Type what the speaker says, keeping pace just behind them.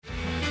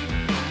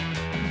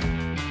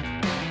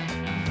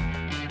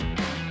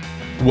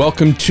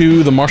Welcome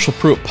to the Marshall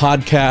Pruitt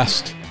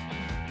Podcast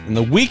and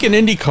the Week in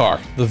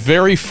IndyCar, the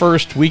very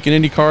first Week in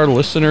IndyCar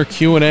listener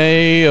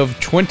Q&A of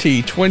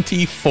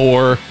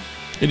 2024.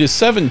 It is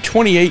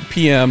 7:28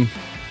 p.m.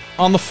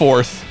 on the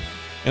 4th,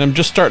 and I'm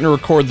just starting to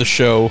record the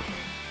show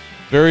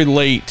very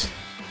late,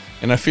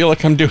 and I feel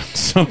like I'm doing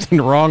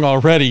something wrong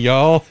already,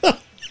 y'all.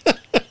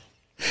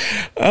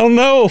 I don't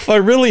know if I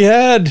really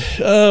had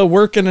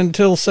working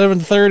until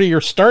 7:30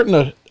 or starting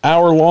an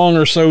hour-long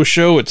or so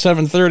show at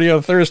 7:30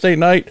 on Thursday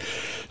night,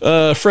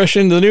 fresh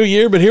into the new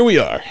year, but here we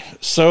are.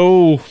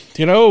 So,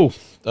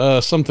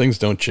 some things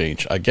don't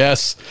change, I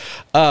guess.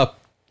 I'm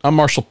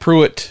Marshall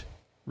Pruitt.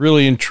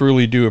 Really and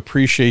truly do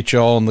appreciate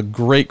y'all and the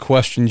great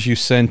questions you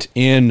sent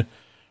in.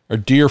 Our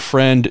dear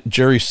friend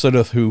Jerry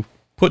Sudduth, who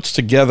puts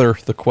together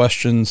the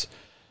questions,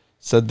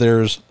 said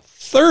there's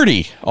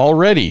 30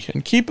 already.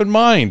 And keep in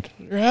mind,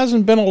 there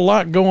hasn't been a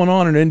lot going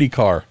on in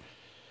IndyCar.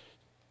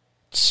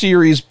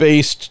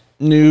 Series-based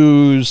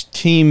news,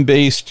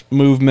 team-based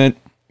movement.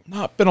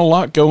 Not been a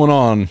lot going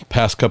on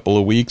past couple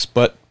of weeks,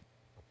 but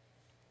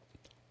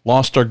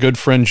lost our good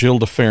friend Gilles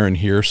de Ferran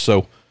here,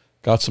 so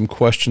got some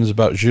questions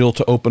about Gilles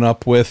to open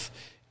up with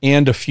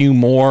and a few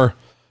more.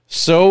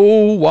 So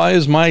why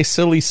is my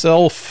silly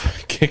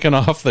self kicking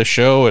off the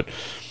show at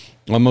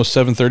almost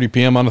 7:30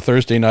 p.m. on a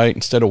Thursday night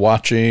instead of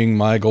watching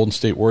my Golden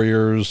State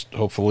Warriors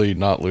hopefully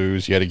not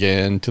lose yet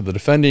again to the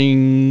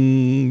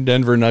defending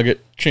Denver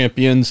Nugget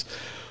champions?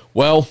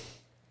 Well,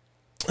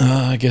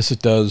 I guess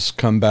it does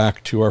come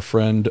back to our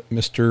friend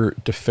Mr.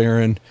 de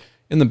Ferran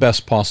in the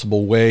best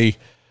possible way.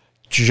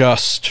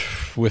 Just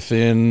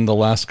within the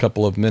last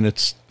couple of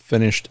minutes,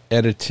 finished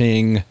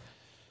editing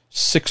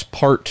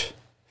 6-part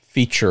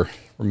feature,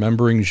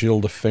 remembering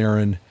Gilles de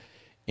Ferran.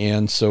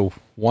 And so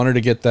wanted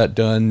to get that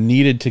done,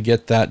 needed to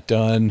get that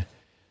done.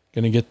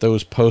 Going to get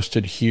those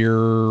posted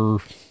here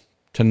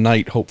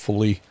tonight,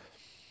 hopefully.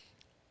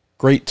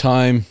 Great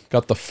time.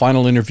 Got the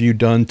final interview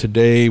done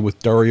today with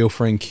Dario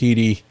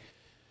Franchitti.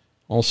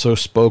 Also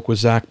spoke with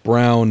Zach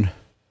Brown,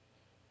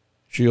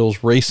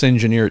 Gilles' race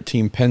engineer at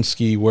Team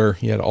Penske, where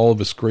he had all of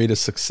his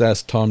greatest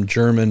success. Tom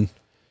German,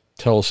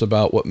 tell us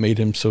about what made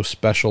him so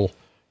special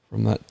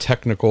from that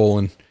technical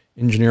and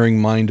engineering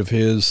mind of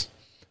his.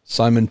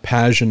 Simon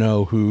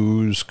Pagenaud,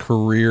 whose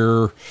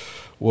career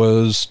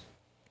was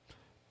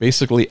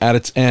basically at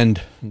its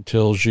end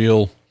until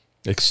Gilles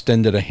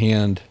extended a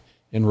hand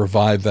and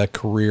revived that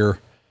career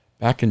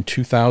back in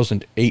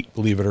 2008,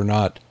 believe it or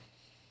not.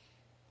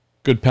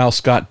 Good pal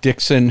Scott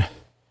Dixon,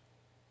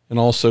 and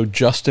also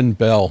Justin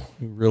Bell,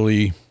 who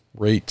really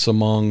rates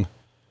among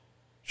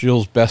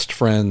Gilles' best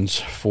friends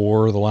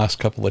for the last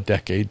couple of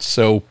decades.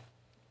 So,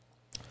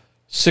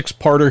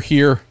 6-parter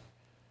here.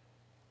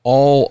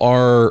 All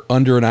are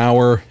under an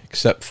hour,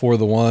 except for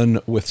the one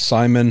with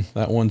Simon.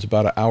 That one's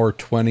about an hour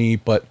 20,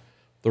 but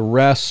the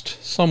rest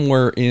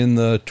somewhere in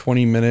the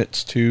 20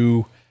 minutes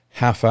to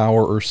half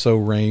hour or so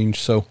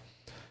range. So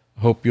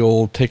I hope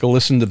you'll take a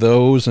listen to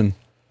those and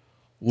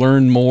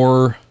learn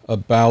more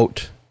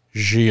about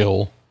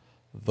Gilles,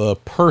 the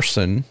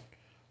person,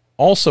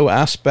 also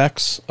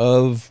aspects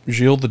of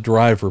Gilles, the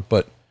driver,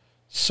 but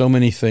so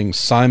many things.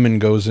 Simon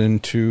goes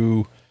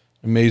into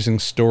an amazing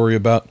story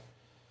about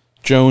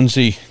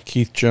Jonesy,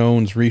 Keith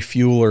Jones,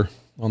 refueler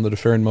on the de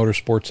Ferran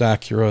Motorsports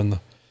Acura, and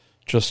the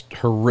just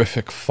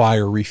horrific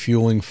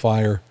refueling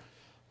fire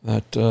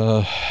that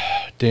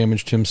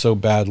damaged him so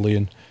badly,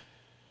 and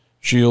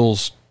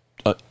Gilles'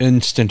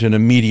 instant and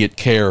immediate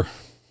care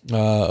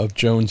of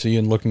Jonesy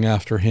and looking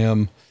after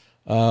him.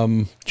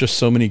 Just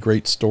so many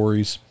great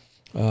stories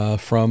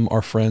from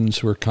our friends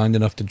who are kind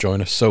enough to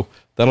join us. So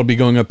that'll be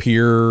going up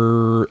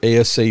here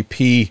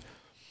ASAP.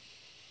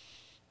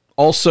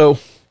 Also,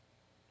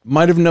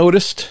 might have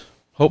noticed,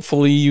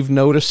 hopefully you've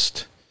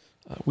noticed,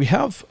 we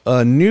have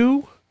a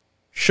new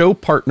show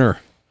partner,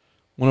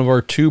 one of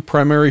our 2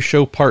 primary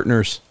show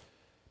partners,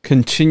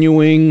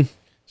 continuing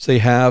as they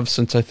have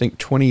since I think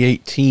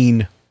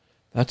 2018.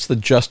 That's the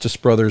Justice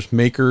Brothers,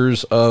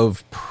 makers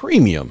of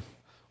premium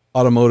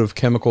automotive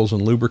chemicals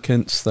and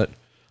lubricants that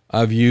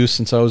I've used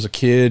since I was a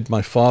kid.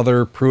 My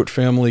father, Pruitt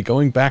family,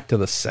 going back to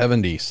the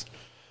 70s.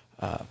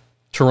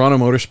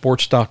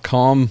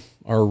 TorontoMotorsports.com,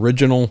 our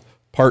original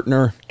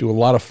partner, do a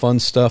lot of fun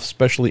stuff,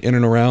 especially in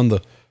and around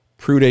the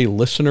Pruitt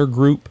listener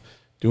group,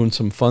 doing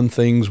some fun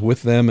things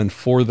with them and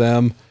for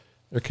them.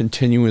 They're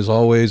continuing, as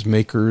always,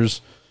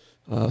 makers,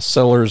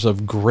 sellers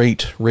of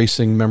great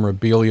racing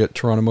memorabilia at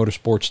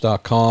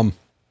TorontoMotorsports.com.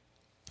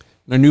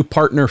 And our new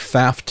partner,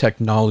 Pfaff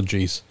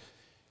Technologies.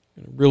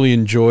 Really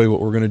enjoy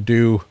what we're going to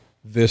do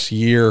this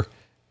year.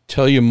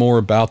 Tell you more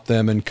about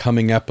them in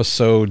coming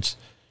episodes.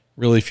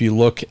 Really, if you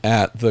look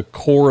at the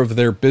core of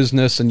their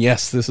business, and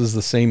yes, this is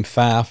the same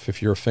Pfaff,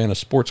 if you're a fan of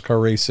sports car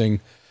racing,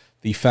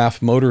 the Pfaff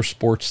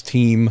Motorsports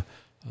team,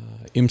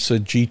 IMSA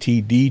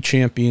GTD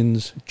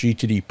champions,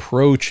 GTD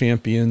Pro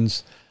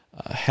champions,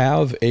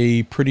 have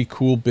a pretty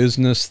cool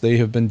business they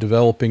have been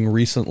developing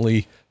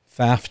recently,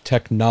 Pfaff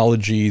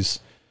Technologies,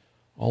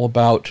 all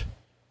about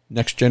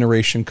next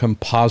generation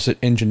composite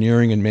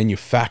engineering and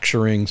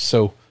manufacturing.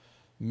 So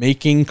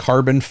making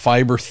carbon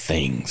fiber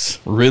things,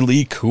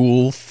 really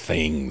cool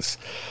things.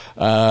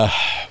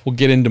 We'll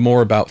get into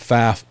more about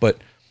FAF, but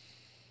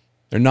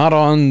they're not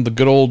on the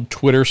good old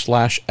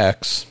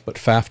Twitter/X, but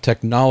FAF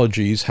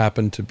Technologies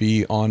happen to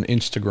be on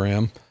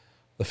Instagram.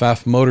 The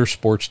FAF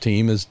Motorsports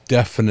team is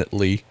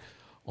definitely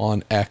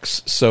on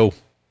X. So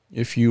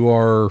if you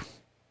are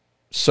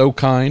so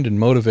kind and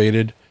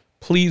motivated,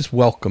 please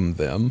welcome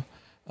them.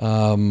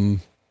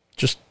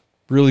 Just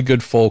really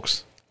good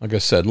folks. Like I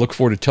said, look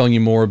forward to telling you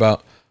more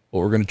about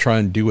what we're going to try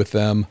and do with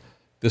them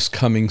this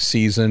coming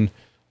season.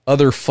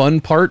 Other fun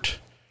part,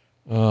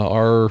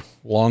 our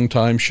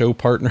longtime show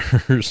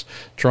partners,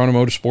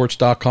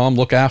 TorontoMotorsports.com,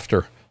 look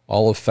after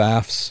all of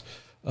FAF's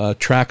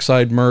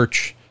trackside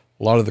merch,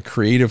 a lot of the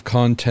creative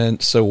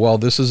content. So while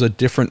this is a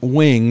different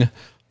wing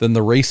than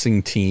the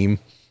racing team,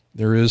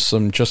 there is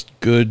some just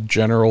good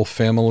general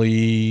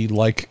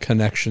family-like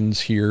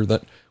connections here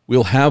that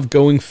we'll have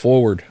going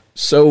forward.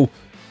 So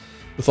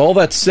with all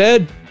that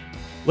said,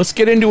 let's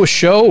get into a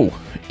show,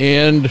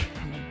 and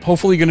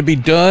hopefully going to be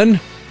done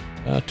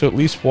to at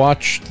least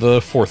watch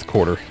the fourth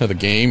quarter of the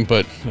game.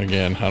 But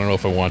again, I don't know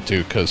if I want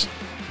to, because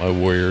my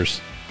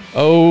Warriors,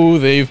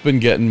 they've been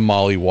getting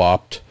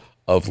mollywopped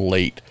of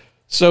late.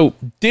 So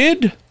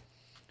did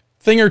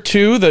thing or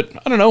two that,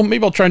 I don't know,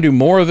 maybe I'll try and do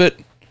more of it.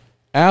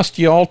 Asked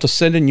y'all to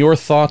send in your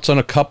thoughts on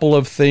a couple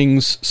of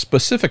things,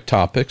 specific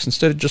topics,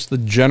 instead of just the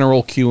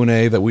general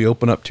Q&A that we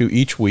open up to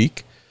each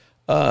week.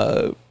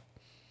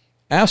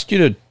 Asked you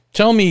to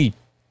tell me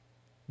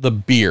the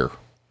beer.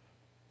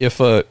 If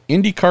a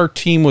IndyCar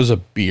team was a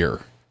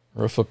beer,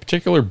 or if a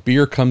particular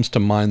beer comes to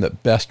mind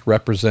that best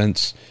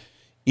represents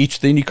each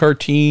of the IndyCar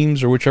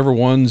teams, or whichever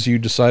ones you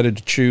decided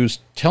to choose,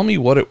 tell me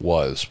what it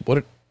was, what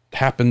it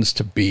happens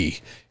to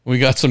be. We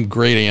got some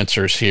great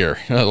answers here.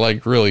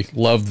 Really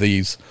love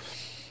these.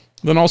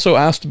 Then also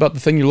asked about the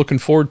thing you're looking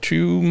forward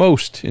to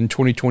most in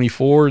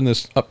 2024 in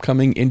this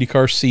upcoming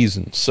IndyCar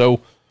season.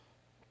 So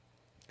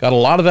got a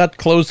lot of that to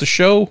close the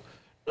show.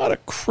 Not a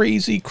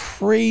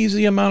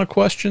crazy amount of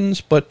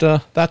questions, but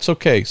that's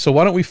okay. So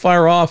why don't we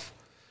fire off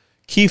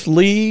Keith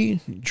Lee,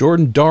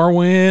 Jordan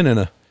Darwin, and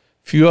a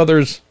few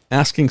others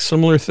asking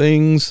similar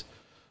things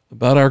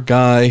about our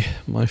guy,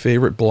 my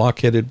favorite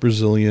block-headed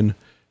Brazilian,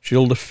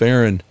 Gil de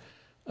Ferran.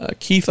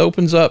 Keith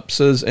opens up,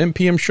 says,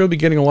 MPM show be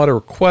getting a lot of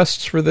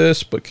requests for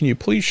this, but can you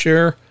please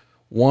share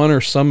one or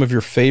some of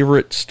your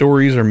favorite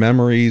stories or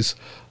memories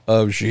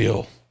of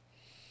Gil?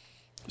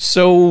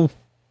 So,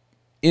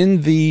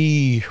 in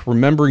the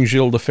Remembering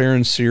Gil de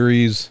Ferran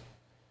series,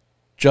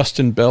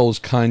 Justin Bell was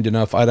kind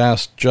enough. I'd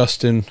asked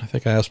Justin, I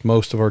think I asked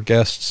most of our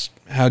guests,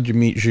 how'd you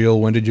meet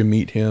Gil? When did you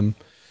meet him?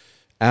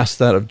 Asked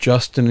that of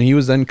Justin, and he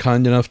was then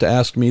kind enough to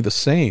ask me the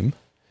same,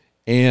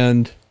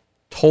 and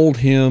told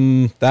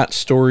him that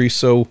story.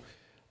 So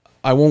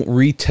I won't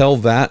retell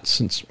that,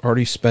 since I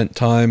already spent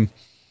time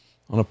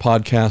on a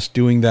podcast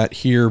doing that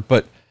here,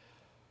 but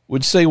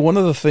would say one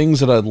of the things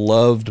that I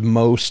loved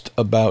most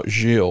about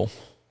Gil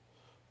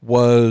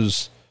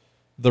was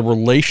the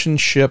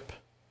relationship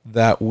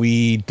that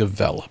we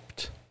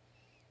developed.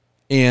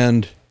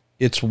 And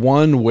it's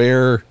one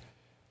where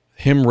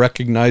him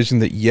recognizing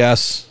that,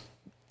 yes,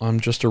 I'm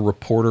just a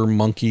reporter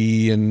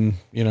monkey, and,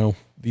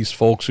 these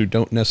folks who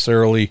don't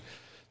necessarily,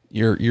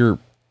 you're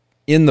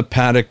in the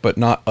paddock, but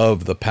not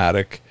of the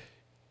paddock.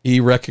 He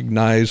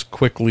recognized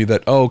quickly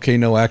that,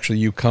 actually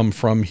you come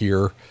from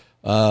here.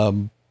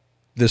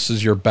 This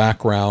is your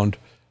background.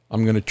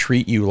 I'm going to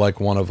treat you like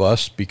one of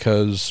us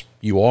because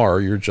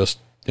you're just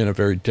in a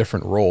very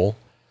different role.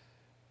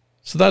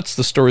 So that's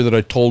the story that I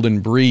told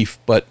in brief,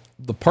 but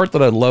the part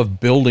that I love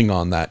building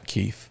on that,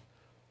 Keith,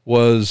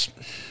 was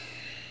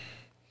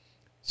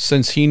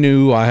since he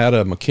knew I had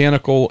a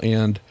mechanical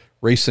and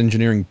race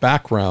engineering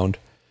background,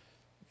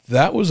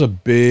 that was a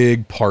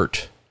big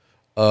part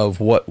of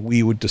what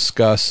we would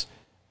discuss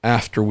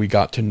after we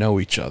got to know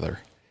each other.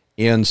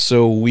 And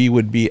so we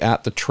would be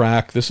at the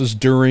track. This is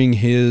during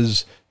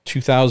his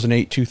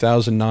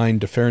 2008-2009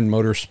 de Ferran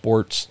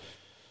Motorsports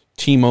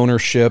team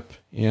ownership,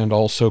 and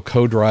also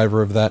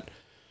co-driver of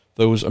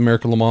those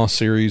American Le Mans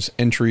Series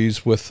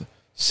entries with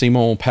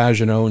Simon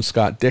Pagenaud and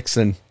Scott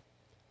Dixon.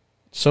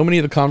 So many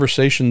of the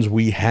conversations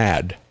we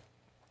had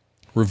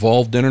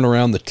revolved in and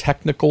around the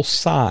technical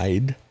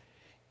side,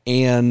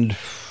 and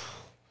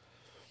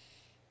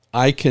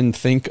I can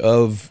think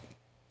of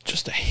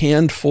just a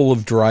handful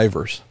of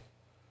drivers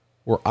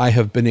where I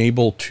have been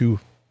able to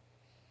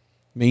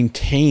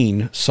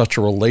maintain such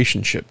a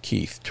relationship,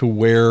 Keith, to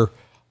where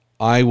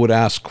I would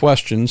ask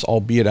questions,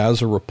 albeit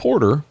as a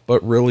reporter,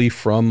 but really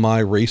from my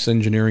race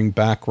engineering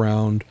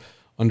background,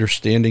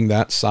 understanding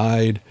that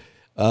side,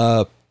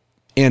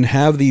 and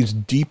have these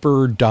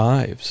deeper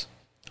dives.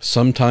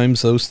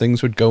 Sometimes those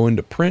things would go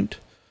into print.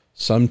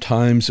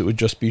 Sometimes it would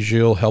just be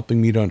Gilles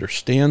helping me to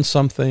understand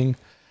something.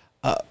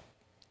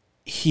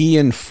 He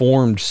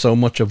informed so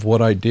much of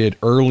what I did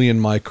early in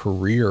my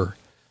career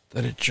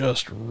that it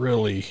just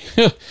really,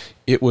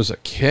 it was a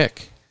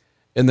kick.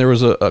 And there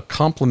was a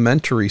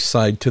complementary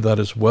side to that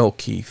as well,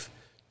 Keith,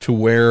 to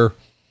where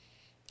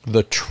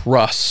the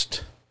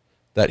trust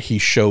that he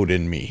showed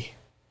in me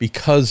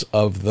because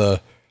of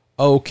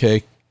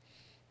okay,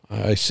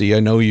 I see, I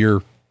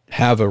know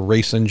have a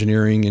race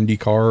engineering,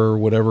 IndyCar or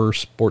whatever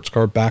sports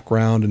car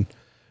background, and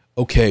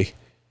okay,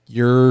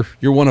 you're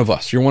one of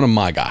us. You're one of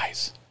my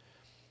guys.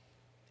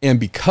 And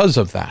because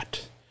of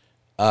that,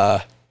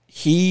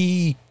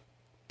 he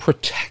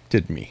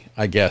protected me,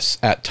 I guess,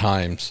 at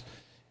times.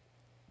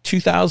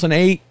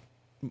 2008,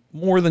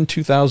 more than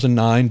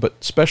 2009, but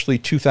especially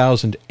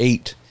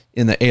 2008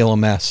 in the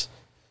ALMS,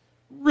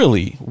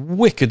 really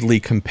wickedly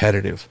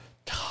competitive.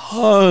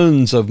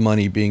 Tons of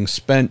money being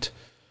spent.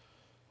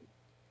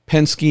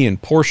 Penske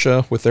and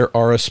Porsche with their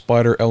RS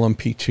Spider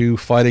LMP2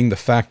 fighting the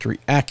factory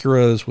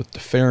Acuras with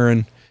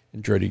DeFerrin,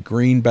 Andretti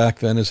Green back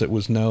then as it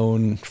was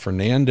known,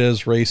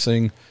 Fernandez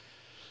Racing,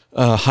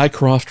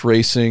 Highcroft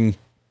Racing.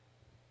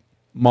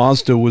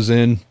 Mazda was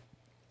in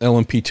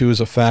LMP2 as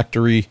a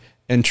factory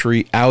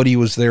entry. Audi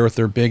was there with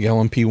their big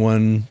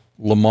LMP1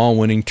 Le Mans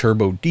winning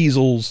turbo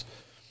diesels.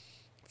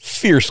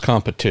 Fierce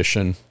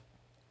competition.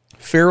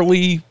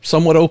 Fairly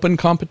somewhat open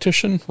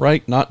competition,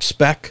 right? Not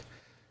spec.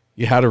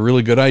 You had a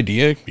really good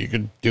idea. You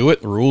could do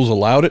it. The rules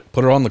allowed it.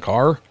 Put it on the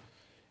car.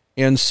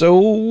 And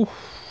so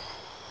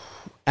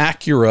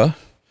Acura,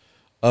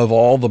 of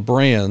all the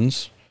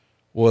brands,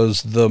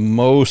 was the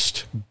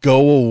most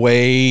go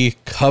away,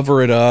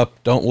 cover it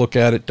up, don't look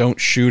at it, don't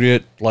shoot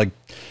it. Like,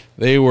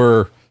 they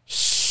were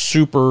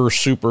super,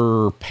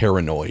 super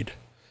paranoid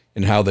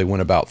in how they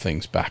went about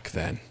things back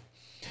then.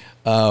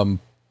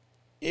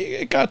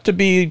 It got to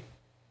be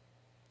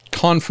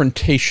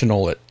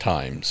confrontational at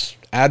times,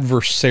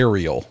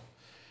 adversarial.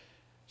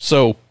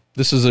 So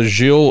this is a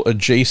Gilles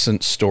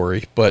adjacent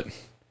story, but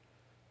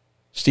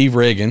Steve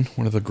Reagan,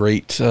 one of the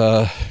great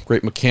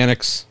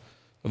mechanics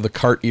of the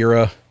kart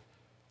era,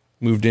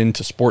 moved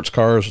into sports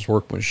cars, was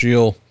working with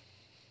Gilles.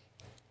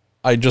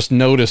 I just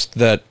noticed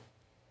that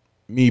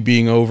me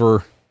being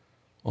over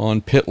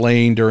on pit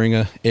lane during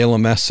a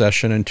ALMS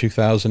session in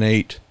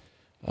 2008,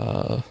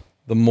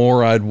 the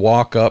more I'd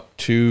walk up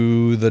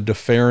to the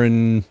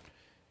DeFerrin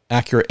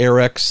Acura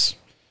RX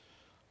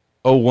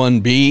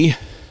 01B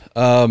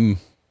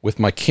with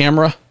my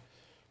camera,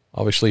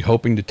 obviously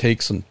hoping to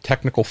take some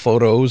technical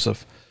photos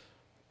of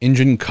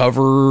engine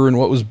cover and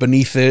what was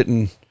beneath it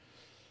and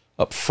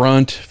up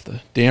front, if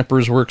the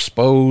dampers were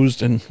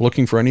exposed, and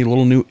looking for any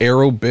little new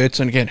aero bits.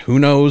 And again, who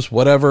knows,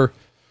 whatever.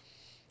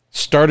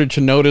 Started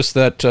to notice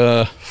that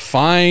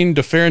fine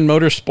DeFerrin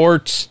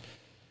Motorsports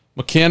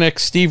mechanic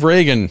Steve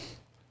Reagan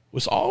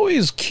was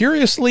always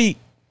curiously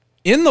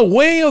in the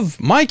way of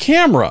my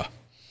camera.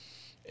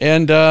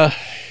 And,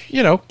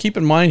 keep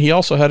in mind, he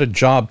also had a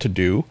job to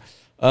do.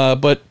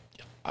 But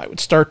I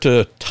would start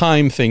to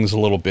time things a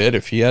little bit.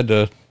 If he had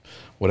to,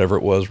 whatever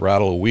it was,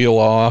 rattle a wheel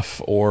off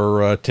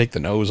or take the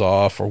nose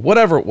off or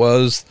whatever it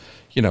was,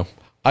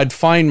 I'd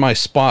find my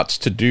spots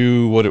to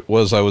do what it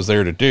was I was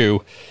there to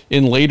do.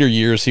 In later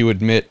years, he would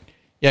admit,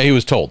 yeah, he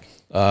was told,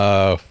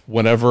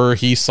 whenever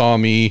he saw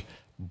me,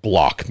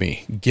 block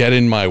me, get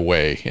in my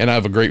way. And I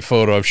have a great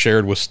photo I've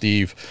shared with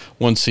Steve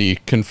once he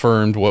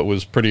confirmed what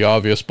was pretty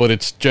obvious, but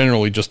it's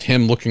generally just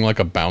him looking like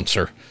a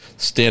bouncer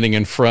standing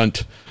in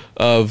front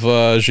of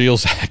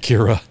Gilles'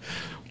 Acura,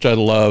 which I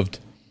loved.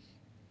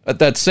 At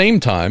that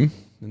same time,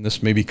 and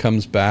this maybe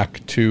comes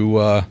back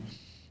to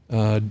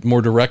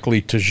more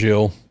directly to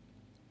Gilles,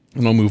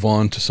 and I'll move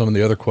on to some of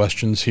the other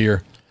questions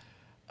here.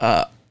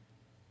 I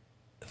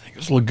think it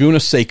was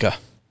Laguna Seca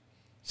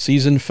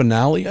season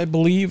finale, I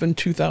believe, in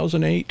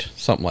 2008,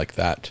 something like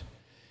that.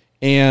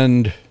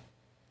 And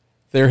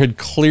there had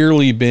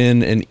clearly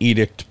been an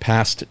edict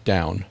passed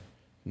down,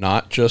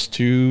 not just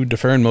to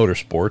DeFerrin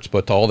Motorsports,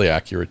 but to all the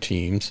Acura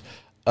teams.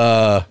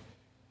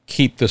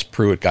 Keep this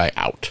Pruitt guy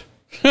out.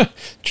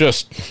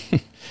 Just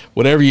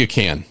whatever you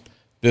can.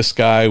 This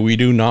guy, we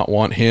do not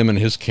want him and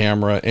his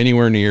camera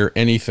anywhere near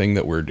anything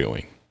that we're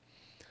doing.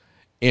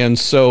 And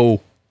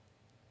so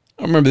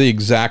I remember the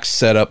exact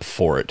setup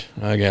for it.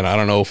 Again, I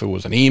don't know if it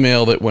was an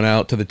email that went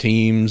out to the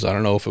teams. I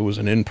don't know if it was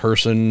an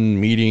in-person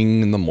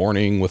meeting in the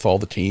morning with all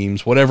the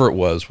teams, whatever it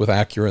was with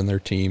Acura and their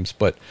teams.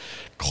 But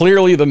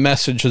clearly the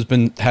message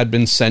had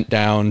been sent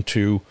down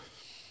to,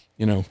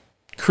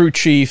 crew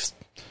chiefs,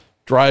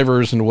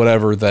 drivers, and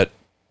whatever, that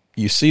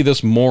you see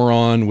this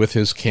moron with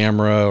his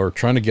camera or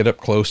trying to get up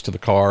close to the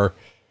car,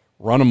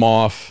 run him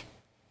off,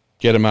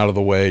 get him out of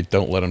the way,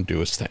 don't let him do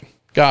his thing.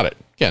 Got it.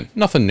 Again,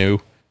 nothing new.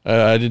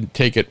 I didn't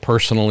take it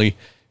personally.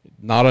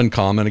 Not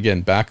uncommon,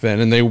 again, back then.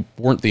 And they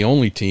weren't the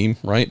only team,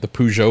 right? The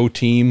Peugeot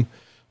team,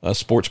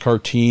 sports car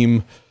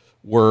team,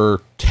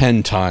 were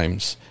 10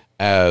 times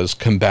as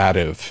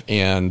combative.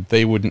 And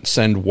they wouldn't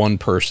send one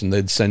person.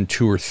 They'd send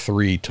 2 or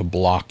 3 to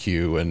block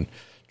you and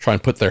try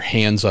and put their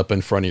hands up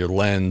in front of your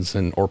lens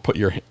or put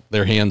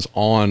their hands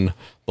on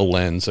the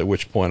lens, at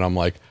which point I'm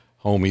like,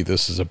 homie,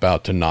 this is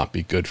about to not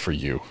be good for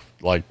you.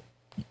 Like,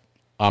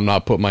 I'm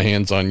not putting my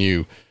hands on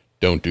you.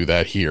 Don't do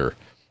that here.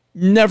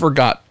 Never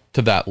got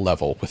to that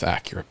level with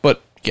Acura,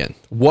 but again,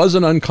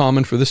 wasn't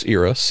uncommon for this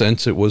era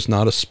since it was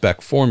not a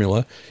spec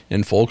formula,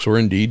 and folks were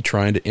indeed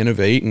trying to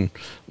innovate and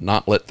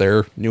not let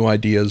their new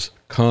ideas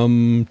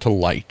come to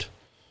light.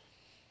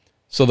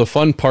 So the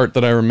fun part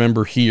that I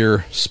remember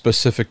here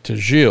specific to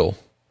Gilles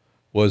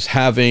was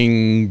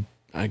having,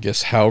 I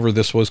guess, however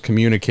this was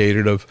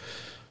communicated, of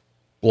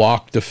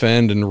block,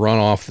 defend, and run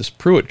off this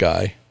Pruitt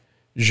guy.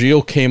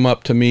 Gilles came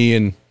up to me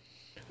and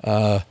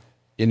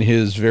in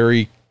his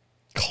very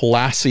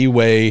classy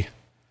way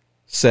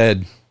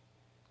said,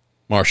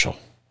 "Marshall,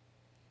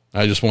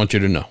 I just want you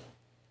to know,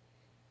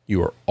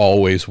 you are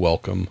always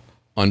welcome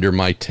under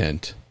my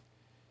tent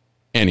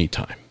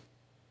anytime."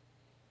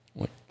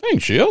 I'm like,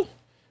 thanks, Gilles.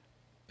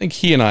 I think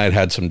he and I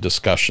had some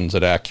discussions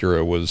that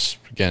Acura was,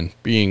 again,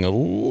 being a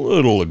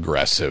little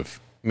aggressive.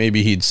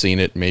 Maybe he'd seen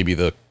it, maybe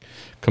the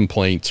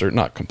complaints, or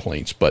not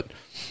complaints, but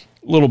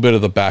a little bit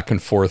of the back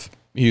and forth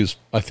he was,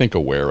 I think,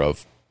 aware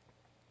of.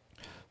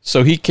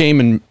 So he came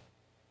and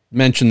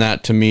mentioned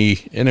that to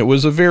me, and it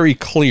was a very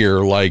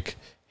clear, like,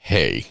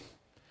 hey,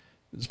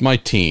 it's my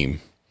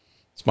team,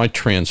 it's my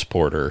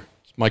transporter,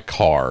 it's my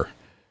car,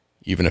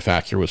 even if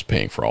Acura was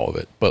paying for all of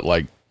it. But,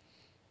 like,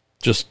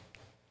 just,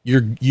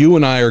 you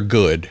and I are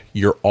good.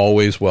 You're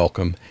always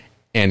welcome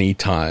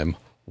anytime.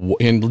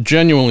 And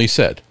genuinely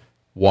said,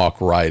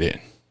 walk right in,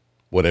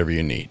 whatever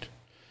you need.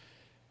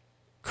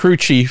 Crew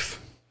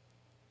chief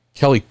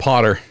Kelly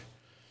Potter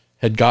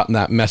had gotten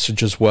that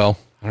message as well.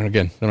 I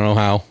don't know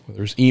how, whether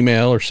it was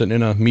email or sitting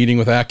in a meeting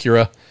with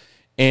Acura.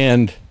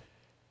 And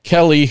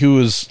Kelly, who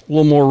is a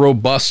little more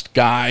robust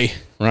guy,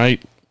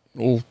 right? A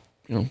little,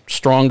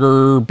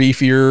 stronger,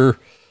 beefier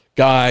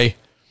guy,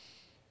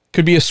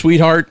 could be a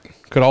sweetheart,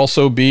 could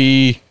also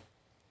be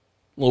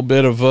a little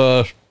bit of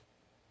a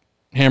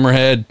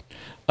hammerhead.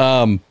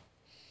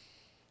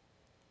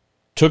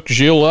 Took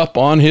Gilles up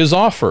on his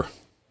offer.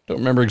 Don't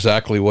remember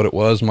exactly what it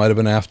was. Might have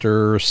been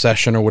after a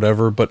session or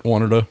whatever, but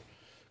wanted to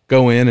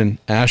go in and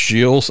ask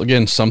Gilles,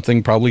 again,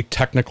 something probably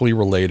technically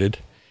related.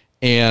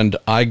 And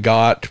I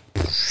got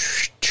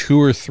 2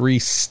 or 3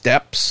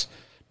 steps,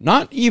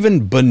 not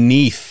even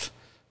beneath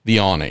the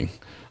awning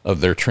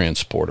of their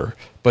transporter,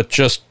 but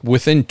just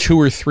within 2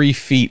 or 3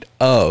 feet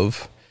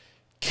of.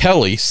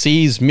 Kelly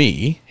sees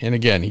me, and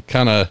again, he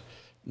kind of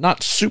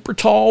not super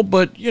tall,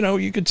 but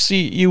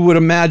you would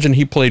imagine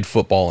he played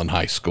football in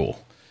high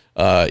school,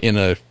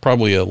 in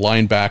probably a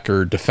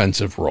linebacker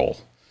defensive role.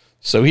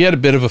 So he had a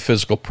bit of a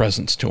physical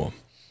presence to him,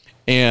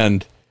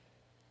 and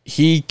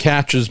he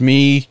catches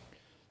me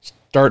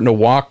starting to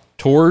walk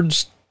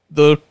towards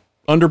the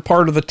under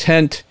part of the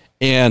tent,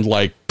 and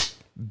like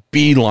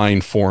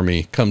beeline for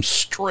me, comes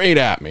straight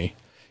at me,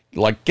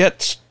 like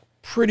gets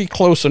pretty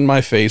close in my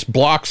face,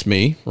 blocks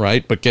me,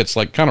 right? But gets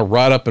like kind of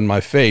right up in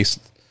my face,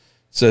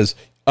 says,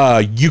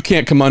 "You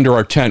can't come under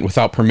our tent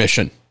without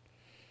permission."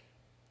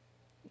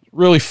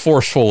 Really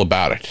forceful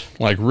about it,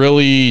 like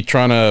really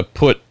trying to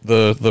put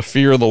the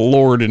fear of the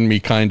Lord in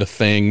me kind of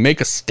thing, make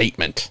a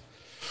statement.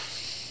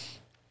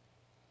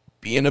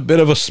 Being a bit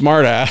of a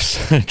smart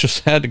ass, I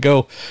just had to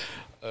go,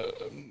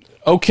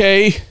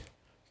 okay,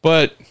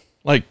 but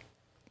like,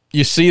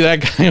 you see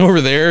that guy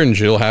over there? And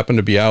Gilles happened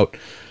to be out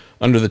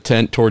under the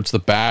tent towards the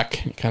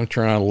back, kind of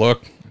trying to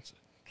look,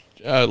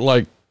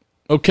 like,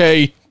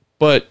 okay,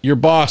 but your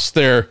boss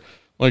there,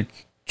 like,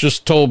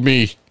 just told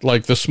me,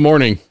 like, this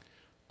morning,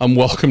 I'm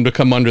welcome to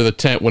come under the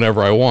tent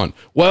whenever I want.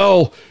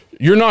 Well,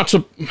 you're not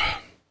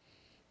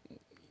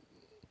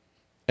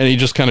and he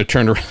just kind of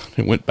turned around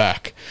and went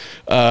back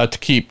to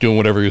keep doing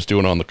whatever he was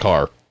doing on the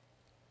car.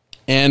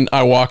 And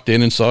I walked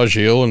in and saw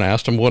Gilles and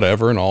asked him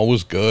whatever, and all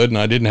was good. And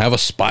I didn't have a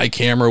spy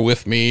camera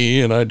with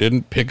me, and I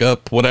didn't pick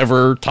up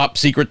whatever top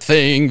secret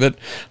thing that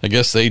I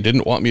guess they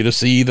didn't want me to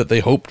see that they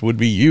hoped would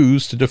be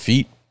used to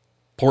defeat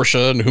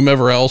Porsche and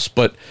whomever else.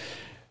 But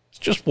it's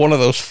just one of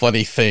those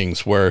funny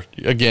things where,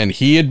 again,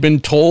 he had been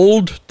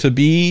told to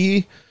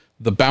be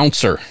the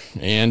bouncer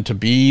and to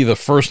be the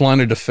first line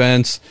of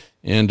defense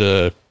and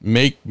to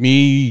make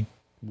me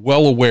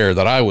well aware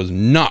that I was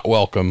not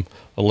welcome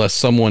unless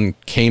someone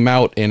came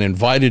out and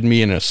invited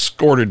me and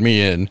escorted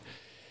me in.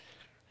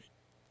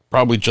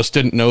 Probably just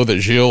didn't know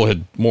that Gilles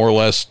had more or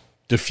less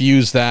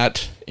diffused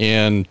that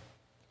and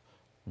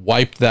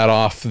wiped that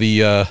off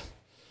the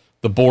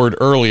board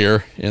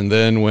earlier. And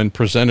then when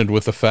presented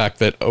with the fact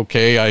that,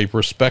 okay, I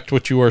respect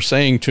what you are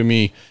saying to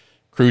me,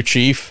 crew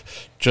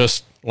chief,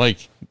 just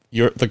like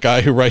you're the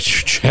guy who writes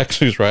your checks,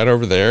 who's right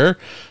over there,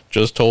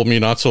 just told me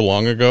not so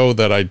long ago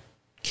that I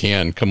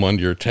can come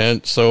under your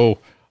tent. So,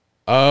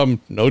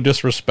 no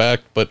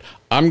disrespect, but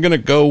I'm going to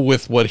go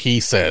with what he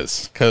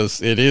says,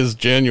 because it is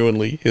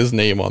genuinely his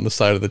name on the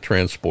side of the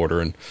transporter.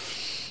 And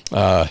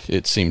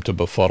it seemed to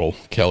befuddle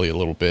Kelly a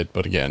little bit.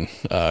 But again,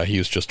 he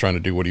was just trying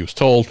to do what he was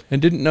told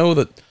and didn't know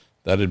that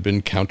had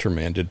been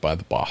countermanded by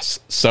the boss.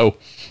 So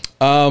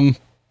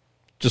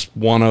just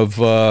one of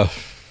the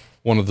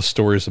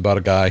stories about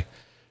a guy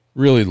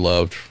really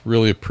loved,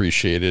 really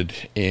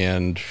appreciated,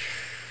 and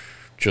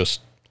just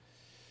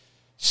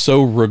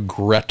so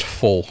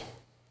regretful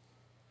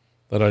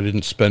that I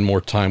didn't spend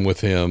more time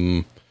with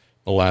him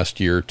the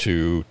last year or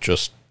two,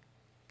 just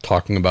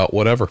talking about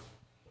whatever.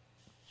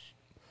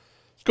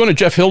 Let's go to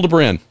Jeff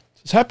Hildebrand.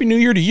 Says, Happy New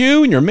Year to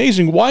you and your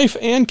amazing wife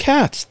and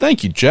cats.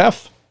 Thank you,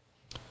 Jeff.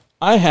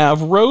 I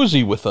have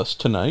Rosie with us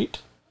tonight.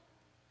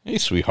 Hey,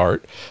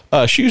 sweetheart.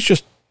 She was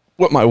just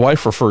what my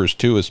wife refers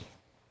to as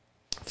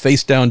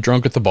face down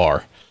drunk at the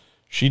bar.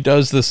 She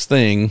does this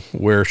thing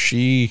where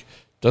she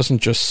doesn't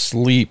just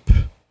sleep.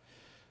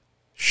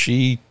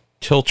 She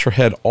tilts her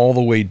head all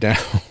the way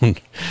down,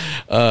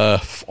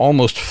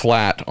 almost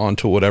flat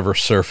onto whatever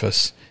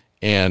surface.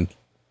 And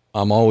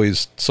I'm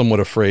always somewhat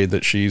afraid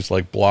that she's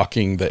like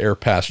blocking the air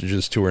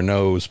passages to her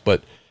nose.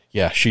 But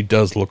yeah, she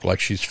does look like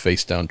she's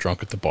face down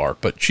drunk at the bar.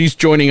 But she's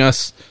joining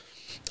us.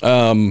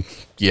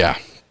 Yeah.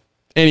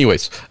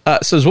 Anyways,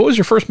 says, what was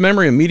your first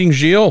memory of meeting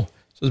Gilles?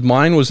 Says,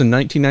 mine was in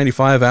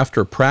 1995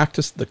 after a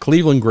practice at the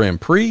Cleveland Grand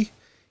Prix.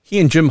 He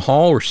and Jim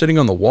Hall were sitting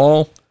on the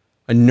wall.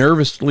 I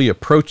nervously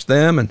approached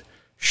them and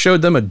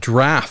showed them a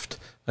draft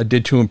I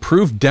did to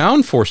improve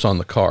downforce on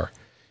the car.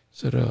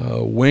 Said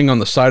a wing on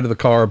the side of the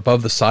car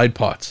above the side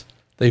pots.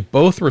 They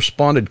both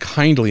responded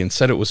kindly and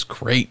said it was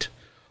great.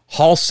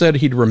 Hall said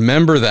he'd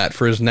remember that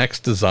for his next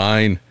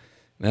design.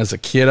 And as a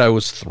kid, I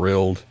was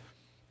thrilled.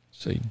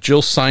 So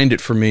Jill signed it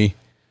for me.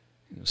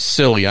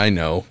 Silly, I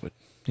know. But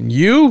and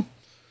you?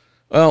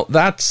 Well,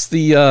 that's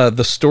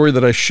the story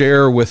that I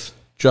share with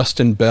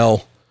Justin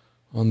Bell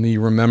on the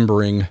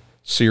Remembering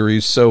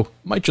series. So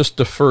might just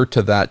defer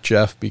to that,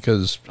 Jeff,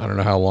 because I don't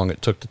know how long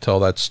it took to tell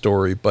that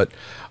story. But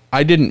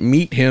I didn't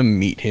meet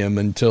him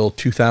until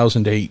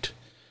 2008.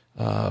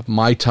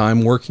 My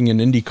time working in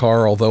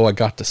IndyCar, although I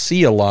got to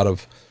see a lot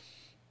of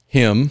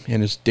him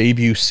in his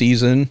debut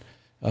season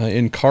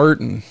in kart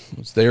and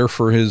was there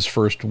for his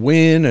first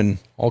win and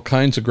all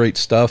kinds of great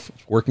stuff.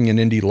 Working in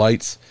Indy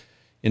Lights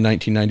in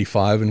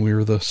 1995, and we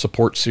were the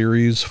support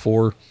series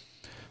for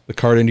the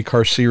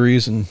IndyCar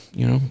series, and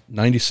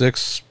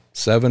 96,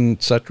 7,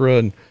 etc.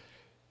 And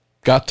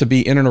got to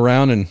be in and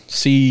around and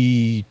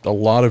see a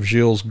lot of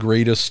Gilles'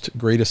 greatest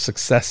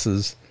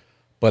successes.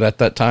 But at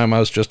that time, I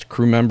was just a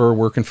crew member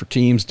working for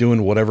teams,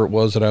 doing whatever it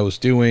was that I was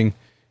doing.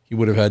 He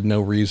would have had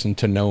no reason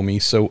to know me.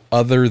 So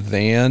other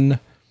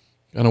than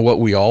kind of what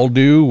we all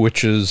do,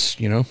 which is,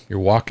 you're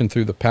walking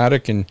through the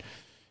paddock and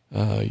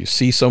you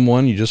see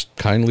someone, you just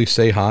kindly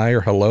say hi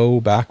or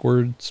hello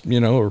backwards,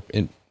 or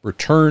in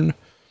return,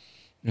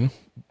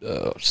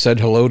 said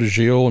hello to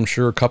Gilles, I'm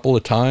sure, a couple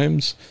of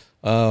times.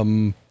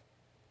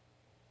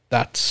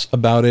 That's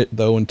about it,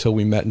 though, until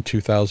we met in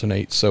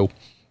 2008. So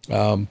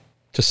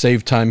to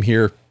save time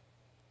here,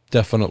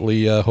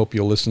 definitely hope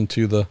you'll listen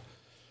to the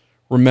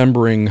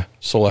Remembering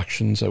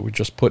selections that we're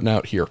just putting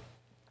out here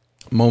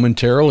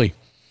momentarily.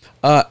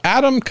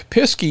 Adam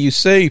Kapiski, you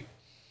say,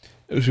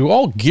 as we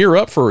all gear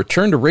up for a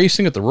return to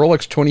racing at the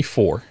Rolex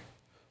 24,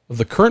 of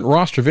the current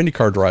roster of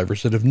IndyCar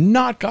drivers that have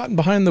not gotten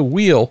behind the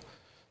wheel,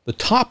 the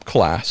top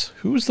class,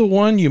 who's the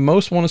one you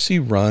most want to see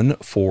run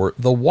for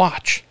the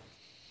watch?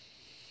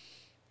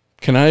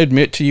 Can I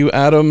admit to you,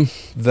 Adam,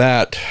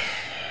 that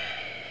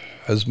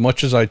as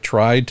much as I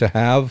tried to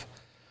have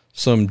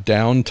some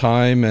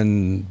downtime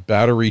and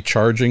battery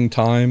charging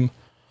time,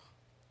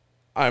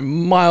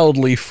 I'm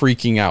mildly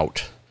freaking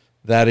out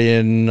that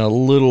in a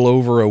little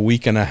over a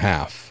week and a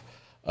half,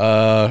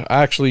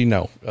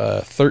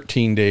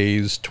 13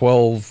 days,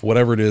 12,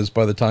 whatever it is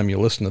by the time you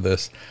listen to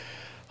this,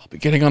 I'll be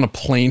getting on a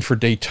plane for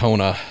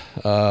Daytona,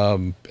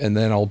 and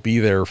then I'll be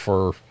there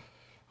for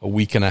a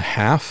week and a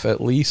half at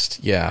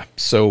least. Yeah,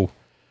 so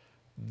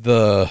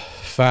the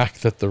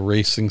fact that the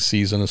racing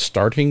season is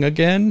starting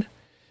again,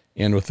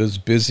 and with as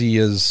busy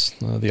as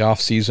the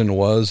off season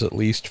was, at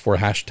least for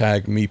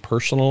hashtag me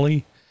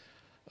personally,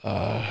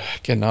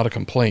 again, not a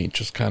complaint,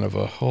 just kind of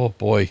oh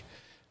boy,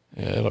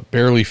 it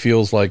barely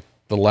feels like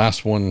the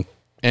last one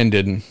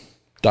ended and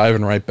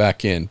diving right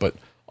back in, but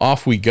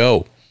off we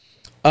go.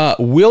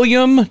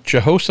 William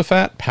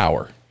Jehoshaphat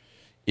Power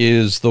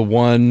is the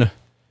one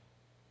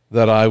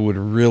that I would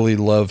really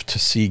love to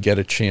see get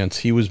a chance.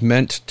 He was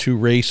meant to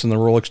race in the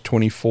Rolex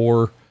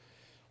 24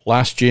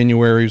 last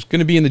January. He was going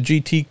to be in the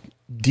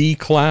GTD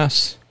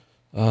class.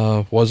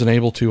 Wasn't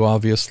able to,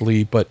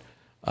 obviously, but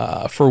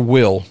for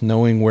Will,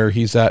 knowing where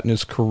he's at in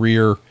his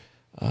career,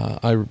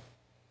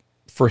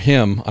 for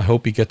him, I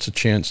hope he gets a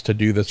chance to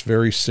do this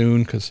very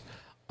soon, because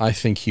I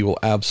think he will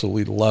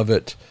absolutely love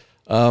it.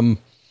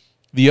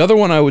 The other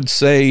one I would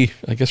say,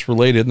 I guess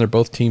related, and they're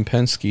both Team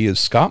Penske, is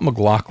Scott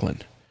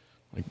McLaughlin.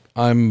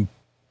 I'm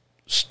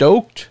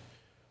stoked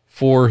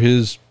for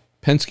his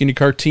Penske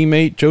IndyCar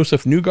teammate,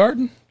 Joseph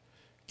Newgarden,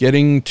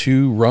 getting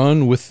to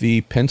run with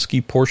the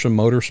Penske Porsche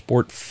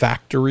Motorsport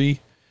Factory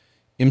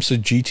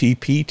IMSA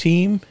GTP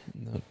team,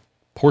 the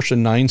Porsche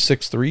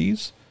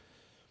 963s.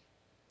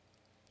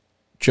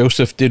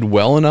 Joseph did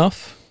well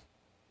enough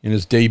in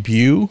his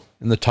debut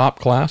in the top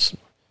class,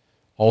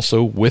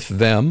 also with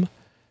them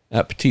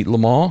at Petit Le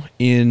Mans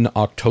in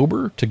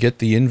October, to get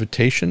the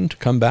invitation to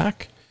come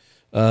back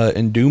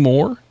and do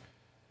more.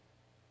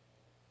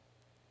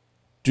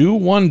 Do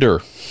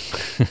wonder,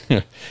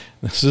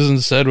 this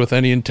isn't said with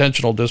any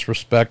intentional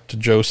disrespect to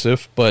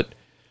Joseph, but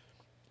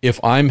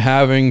if I'm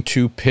having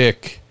to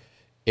pick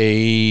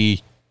a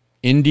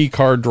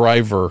IndyCar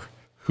driver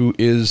who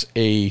is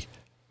a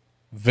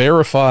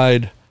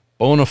verified,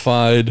 bona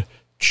fide,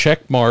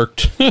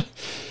 checkmarked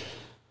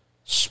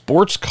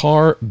sports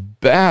car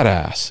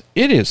badass.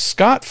 It is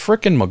Scott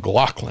frickin'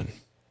 McLaughlin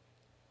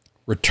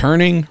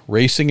returning,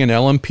 racing in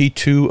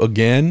LMP2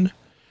 again.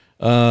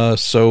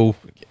 So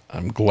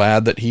I'm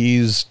glad that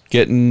he's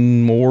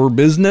getting more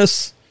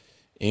business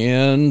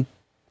and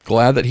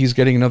glad that he's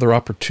getting another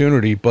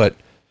opportunity, but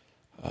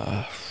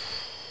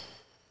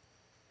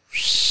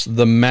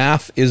the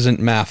math isn't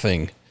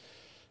mathing,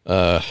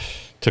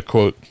 to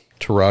quote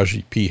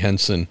Taraji P.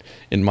 Henson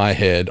in my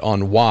head,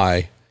 on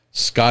why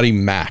Scotty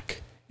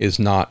Mack is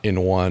not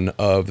in one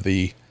of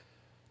the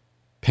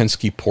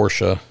Penske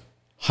Porsche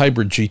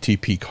hybrid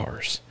GTP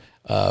cars.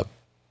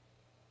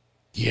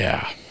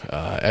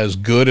 As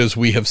good as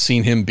we have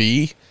seen him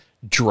be,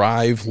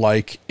 drive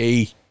like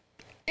a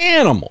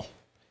animal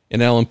in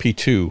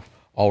LMP2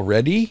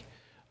 already.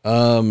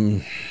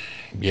 Again,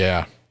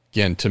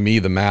 to me,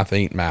 the math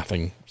ain't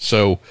mathing.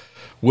 So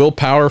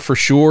willpower for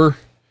sure,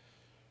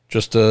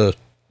 just so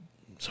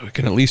we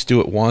can at least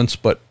do it once.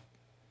 But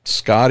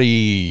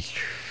Scotty,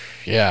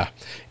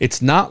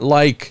 it's not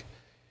like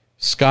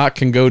Scott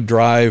can go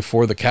drive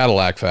for the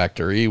Cadillac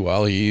factory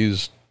while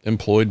he's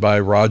employed by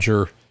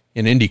Roger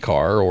in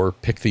IndyCar or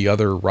pick the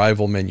other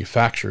rival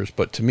manufacturers.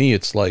 But to me,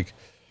 it's like,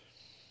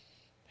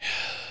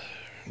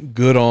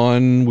 good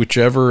on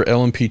whichever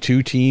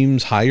LMP2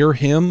 teams hire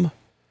him,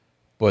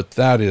 but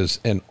that is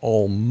an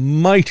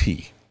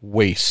almighty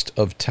waste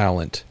of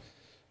talent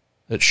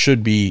that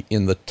should be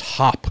in the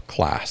top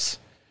class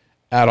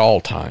at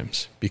all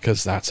times,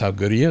 because that's how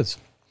good he is.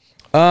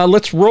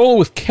 Let's roll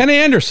with Ken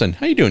Anderson.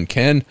 How you doing,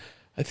 Ken?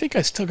 I think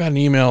I still got an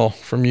email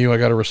from you I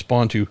got to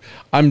respond to.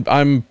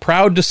 I'm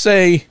proud to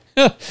say,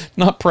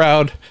 not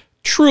proud,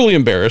 truly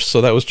embarrassed, so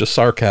that was just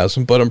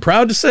sarcasm, but I'm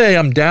proud to say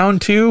I'm down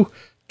to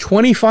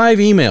 25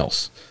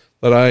 emails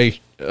that I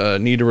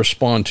need to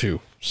respond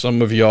to.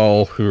 Some of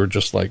y'all who are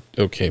just like,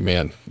 okay,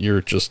 man,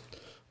 you're just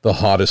the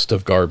hottest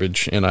of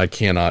garbage, and I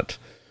cannot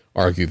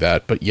argue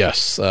that. But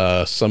yes,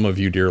 some of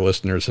you, dear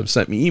listeners, have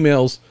sent me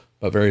emails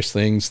about various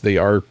things.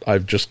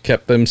 I've just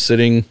kept them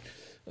sitting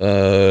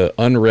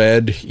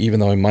unread, even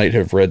though I might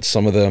have read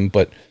some of them,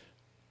 but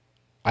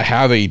I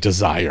have a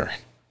desire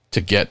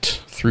to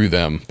get through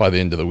them by the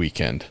end of the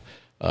weekend.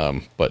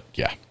 But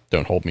yeah,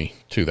 don't hold me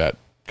to that,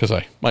 because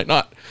I might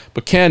not.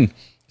 But Ken,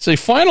 say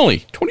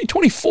finally,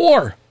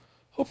 2024.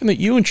 Hoping that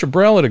you and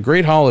Chabrel had a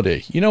great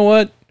holiday. You know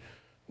what?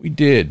 We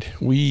did.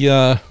 We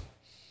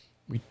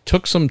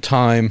took some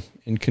time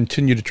and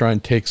continue to try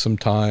and take some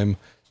time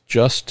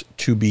just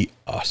to be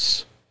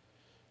us.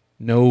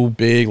 No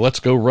big, let's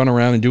go run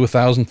around and do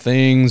 1,000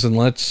 things and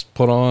let's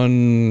put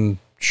on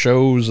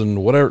shows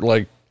and whatever.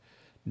 Like,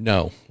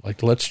 no.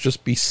 Like, let's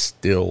just be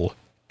still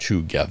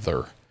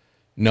together.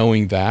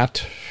 Knowing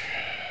that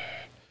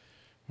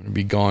I'm going to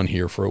be gone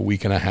here for a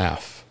week and a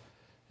half.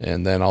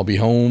 And then I'll be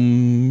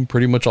home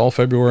pretty much all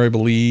February, I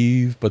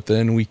believe. But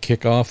then we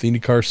kick off the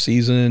IndyCar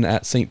season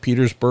at St.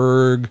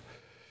 Petersburg.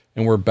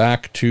 And we're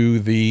back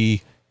to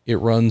it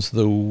runs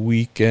the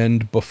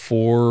weekend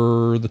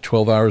before the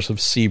 12 hours of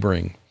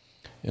Sebring.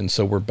 And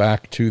so we're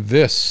back to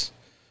this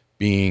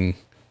being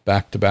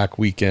back-to-back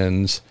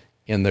weekends.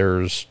 And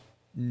there's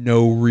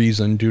no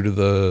reason due to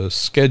the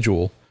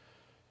schedule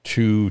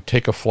to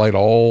take a flight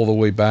all the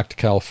way back to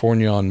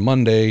California on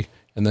Monday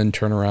and then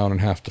turn around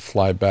and have to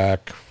fly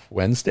back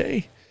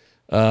Wednesday.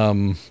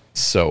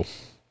 So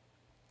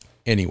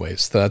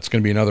anyways, that's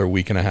going to be another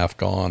week and a half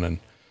gone, and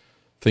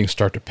things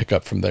start to pick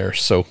up from there.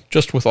 So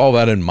just with all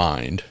that in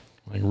mind,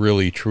 like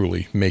really,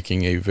 truly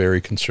making a very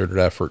concerted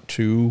effort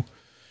to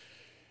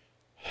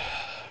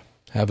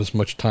have as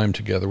much time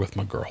together with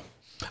my girl.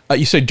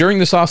 You say, during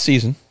this off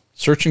season,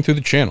 searching through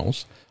the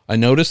channels, I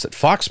noticed that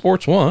Fox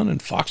Sports 1 and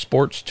Fox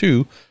Sports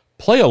 2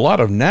 play a lot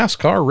of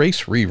NASCAR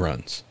race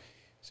reruns.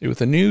 See,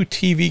 with a new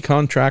TV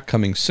contract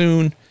coming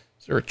soon,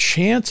 is there a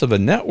chance of a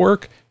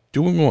network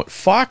doing what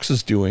Fox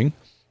is doing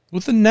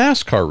with the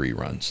NASCAR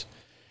reruns?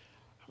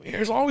 I mean,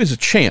 there's always a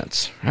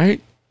chance,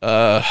 right?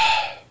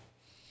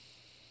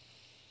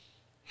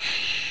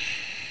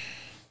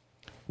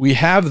 We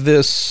have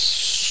this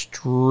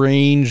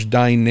strange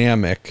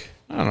dynamic.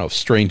 I don't know if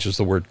strange is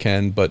the word,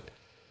 Ken, but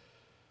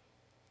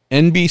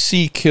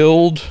NBC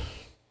killed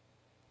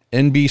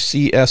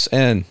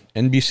NBCSN,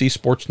 NBC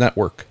Sports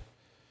Network.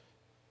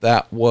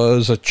 That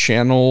was a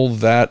channel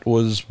that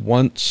was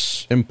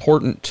once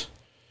important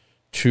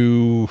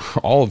to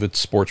all of its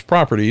sports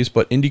properties,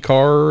 but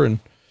IndyCar and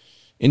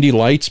Indy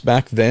Lights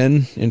back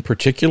then in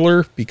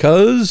particular,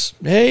 because,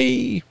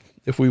 hey,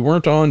 if we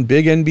weren't on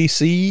big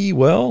NBC,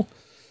 well,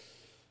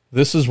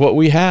 this is what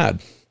we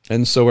had.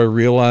 And so I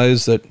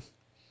realized that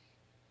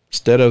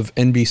instead of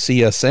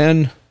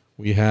NBCSN,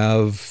 we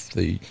have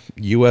the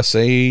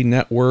USA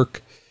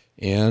Network,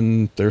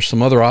 and there's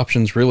some other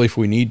options really if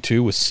we need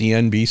to with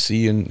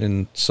CNBC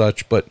and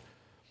such. But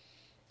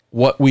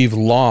what we've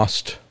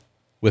lost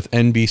with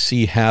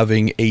NBC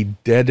having a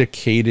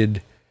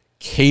dedicated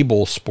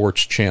cable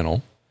sports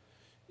channel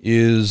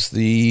is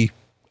the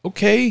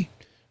okay,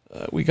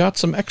 we got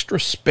some extra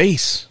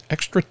space,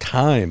 extra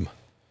time.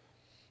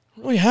 I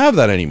don't really have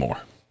that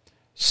anymore.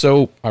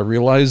 So I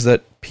realized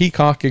that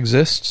Peacock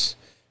exists.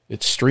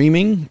 It's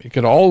streaming.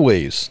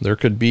 There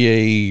could be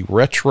a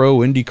retro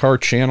IndyCar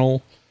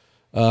channel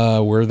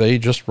where they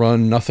just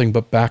run nothing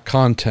but back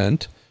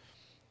content.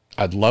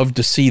 I'd love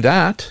to see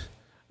that.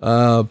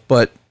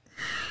 But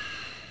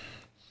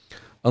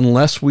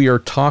unless we are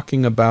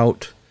talking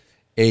about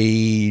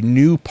a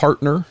new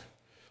partner,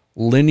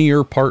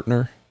 linear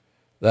partner,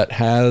 that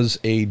has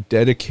a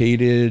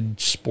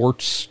dedicated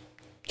sports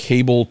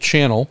cable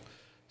channel,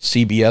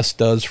 CBS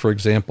does, for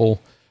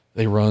example,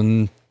 they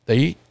run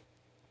a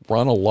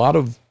lot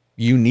of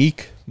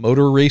unique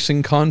motor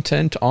racing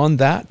content on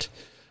that.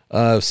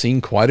 I've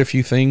seen quite a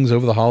few things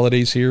over the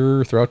holidays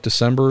here throughout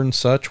December and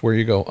such where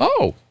you go,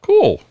 oh,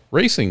 cool,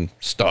 racing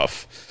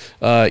stuff.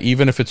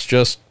 Even if it's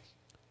just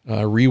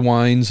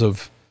rewinds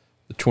of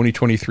the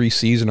 2023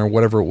 season or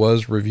whatever it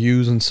was,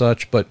 reviews and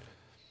such. But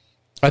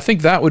I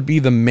think that would be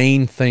the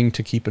main thing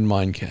to keep in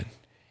mind, Ken.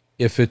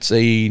 If it's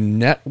a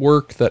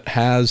network that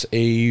has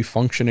a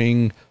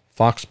functioning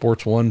Fox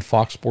Sports 1,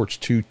 Fox Sports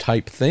 2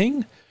 type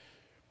thing,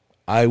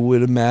 I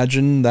would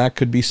imagine that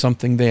could be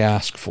something they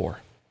ask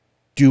for.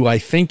 Do I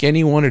think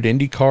anyone at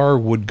IndyCar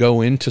would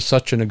go into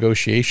such a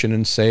negotiation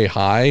and say,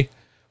 hi,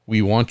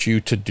 we want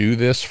you to do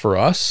this for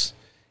us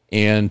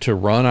and to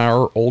run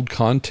our old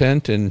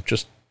content and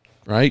just,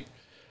 right?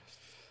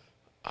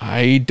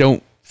 I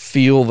don't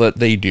feel that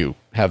they do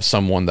have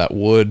someone that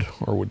would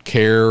or would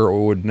care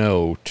or would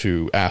know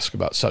to ask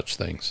about such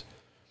things.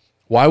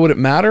 Why would it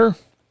matter?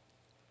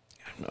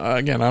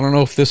 Again, I don't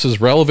know if this is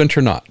relevant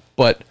or not,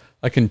 but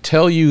I can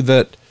tell you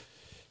that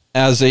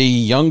as a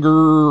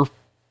younger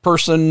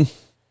person,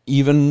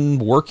 even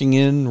working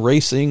in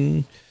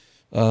racing,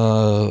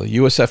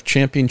 USF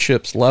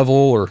Championships level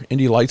or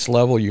Indy Lights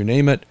level, you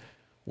name it,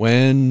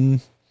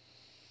 when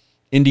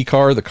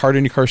IndyCar, the Kart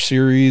IndyCar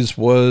series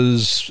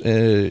was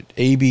ABC/ESPN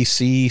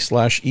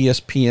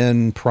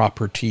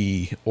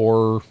property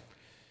or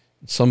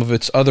some of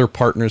its other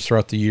partners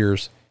throughout the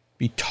years,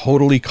 be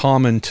totally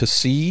common to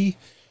see.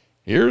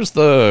 Here's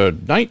the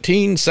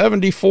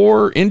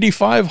 1974 Indy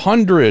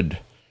 500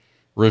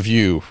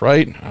 review,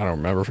 right? I don't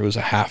remember if it was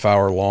a half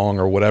hour long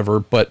or whatever,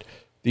 but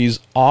these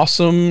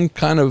awesome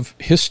kind of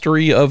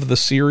history of the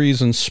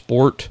series and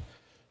sport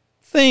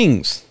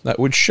things that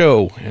would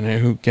show, and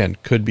again,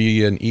 could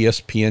be an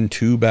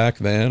ESPN2 back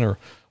then or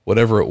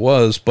whatever it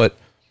was, but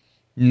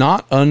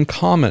not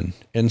uncommon.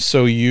 And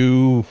so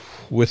you,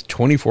 with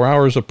 24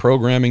 hours of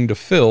programming to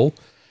fill,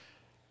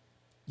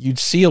 you'd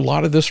see a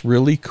lot of this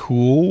really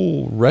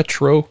cool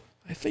retro.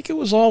 I think it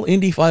was all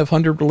Indy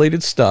 500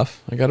 related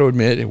stuff. I got to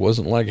admit, it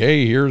wasn't like,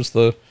 hey, here's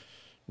the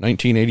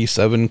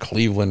 1987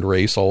 Cleveland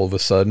race all of a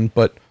sudden,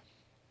 but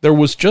there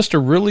was just a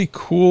really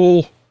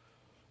cool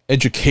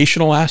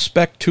educational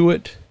aspect to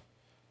it.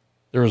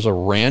 There was a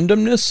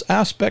randomness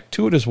aspect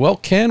to it as well,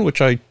 Ken,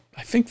 which I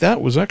think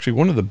that was actually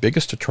one of the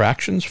biggest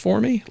attractions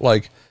for me.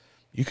 Like,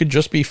 you could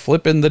just be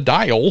flipping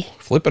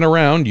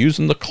around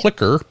using the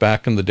clicker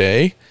back in the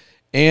day,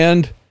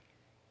 and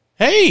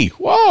hey,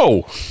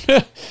 whoa,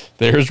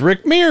 there's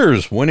Rick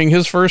Mears winning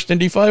his first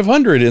Indy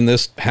 500 in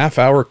this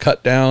half-hour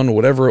cut down,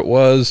 whatever it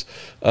was,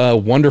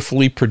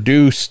 wonderfully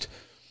produced,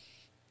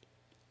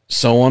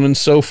 so on and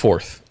so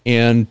forth.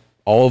 And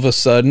all of a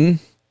sudden,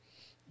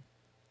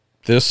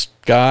 this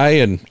guy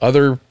and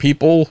other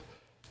people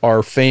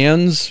are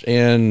fans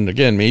and,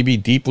 again, maybe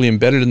deeply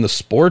embedded in the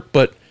sport,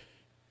 but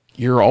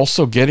you're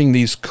also getting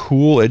these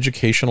cool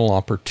educational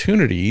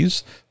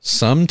opportunities,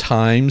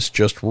 sometimes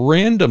just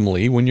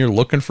randomly when you're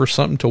looking for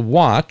something to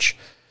watch.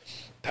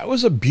 That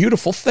was a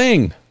beautiful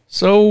thing.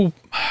 So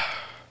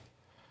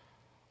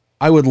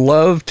I would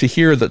love to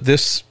hear that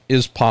this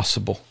is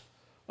possible.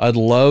 I'd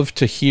love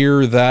to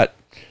hear that,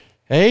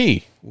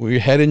 hey, we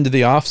head into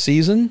the off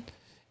season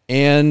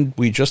and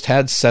we just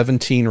had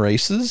 17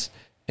 races,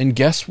 and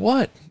guess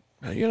what?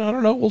 I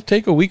don't know, we'll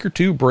take a week or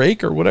two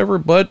break or whatever,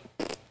 but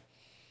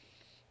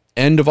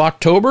end of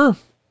October,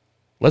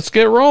 let's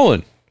get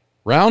rolling.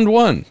 Round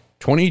 1,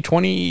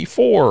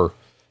 2024,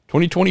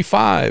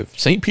 2025,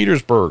 St.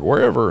 Petersburg,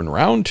 wherever, and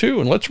round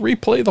 2, and let's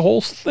replay the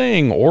whole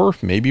thing, or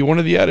maybe one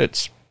of the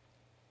edits.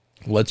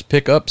 Let's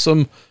pick up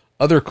some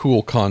other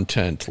cool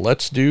content.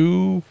 Let's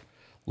do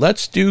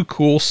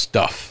cool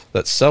stuff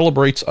that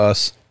celebrates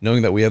us,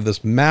 knowing that we have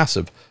this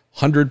massive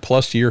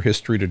 100+ year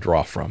history to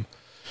draw from.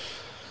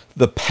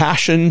 The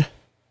passion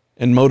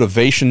and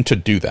motivation to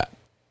do that,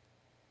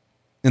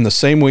 in the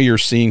same way you're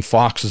seeing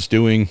Fox is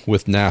doing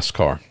with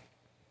NASCAR.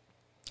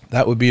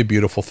 That would be a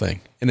beautiful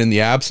thing. And in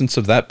the absence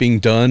of that being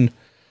done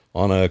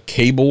on a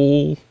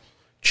cable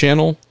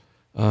channel,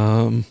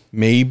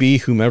 maybe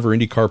whomever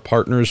IndyCar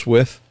partners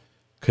with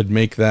could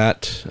make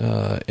that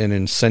an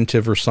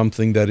incentive or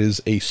something that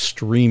is a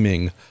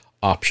streaming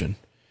option.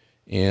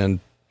 And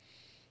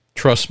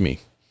trust me,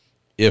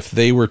 if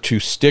they were to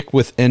stick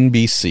with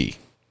NBC,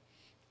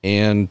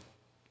 and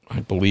I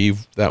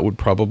believe that would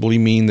probably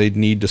mean they'd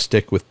need to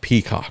stick with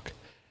Peacock.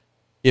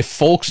 If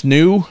folks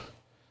knew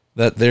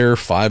that their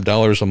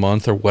 $5 a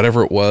month or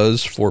whatever it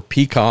was for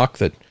Peacock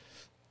that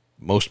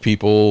most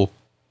people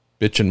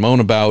bitch and moan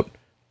about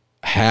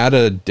had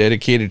a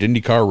dedicated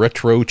IndyCar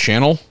retro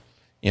channel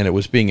and it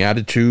was being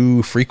added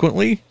to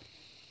frequently,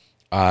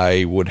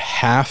 I would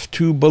have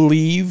to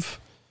believe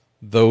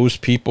those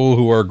people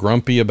who are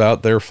grumpy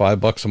about their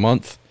 $5 a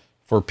month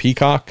for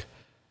Peacock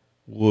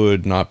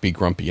would not be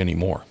grumpy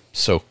anymore.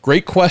 So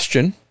great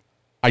question.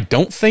 I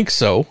don't think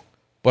so,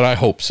 but I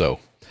hope so.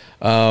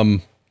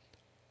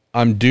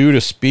 I'm due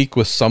to speak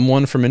with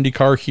someone from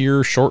IndyCar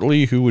here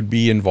shortly who would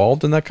be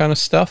involved in that kind of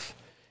stuff,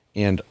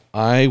 and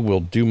I will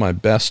do my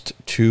best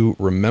to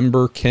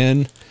remember.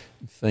 Ken,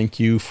 thank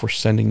you for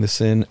sending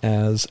this in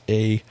as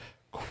a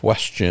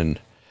question.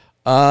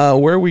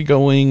 Where are we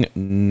going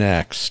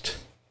next?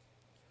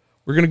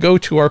 We're going to go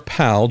to our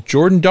pal,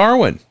 Jordan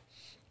Darwin.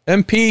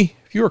 MP,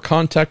 if you were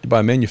contacted by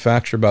a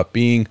manufacturer about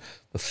being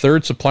the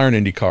third supplier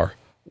in IndyCar,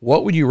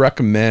 what would you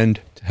recommend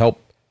to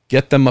help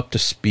get them up to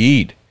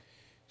speed?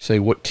 Say,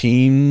 what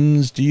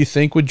teams do you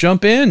think would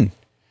jump in?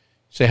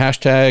 Say,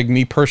 hashtag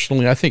me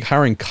personally, I think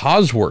hiring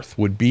Cosworth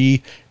would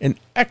be an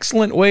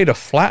excellent way to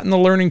flatten the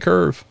learning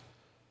curve,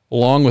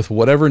 along with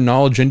whatever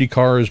knowledge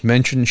IndyCar has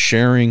mentioned,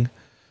 sharing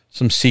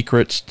some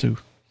secrets to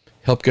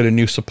help get a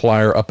new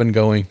supplier up and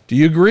going. Do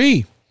you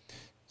agree?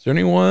 Is there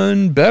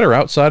anyone better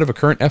outside of a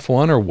current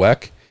F1 or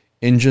WEC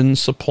engine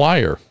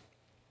supplier?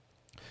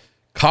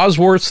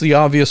 Cosworth's the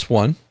obvious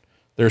one.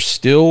 They're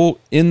still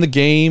in the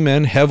game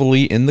and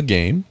heavily in the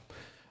game.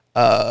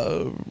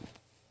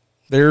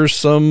 There's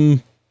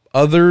some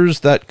others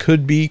that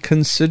could be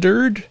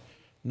considered.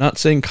 Not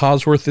saying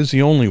Cosworth is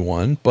the only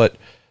one, but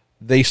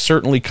they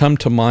certainly come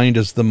to mind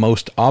as the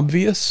most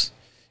obvious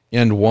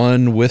and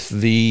one with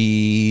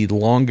the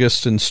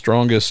longest and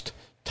strongest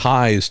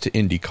ties to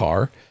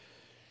IndyCar.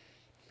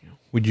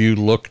 Would you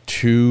look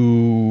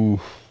to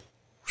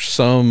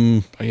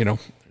some,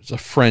 there's a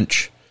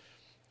French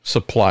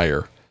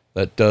supplier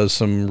that does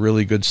some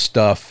really good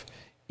stuff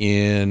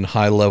in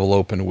high-level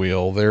open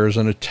wheel. There's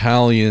an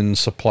Italian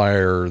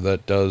supplier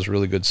that does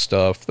really good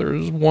stuff.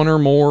 There's one or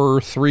more,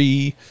 or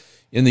three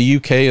in the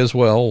UK as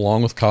well,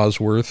 along with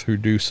Cosworth, who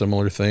do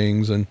similar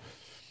things. And,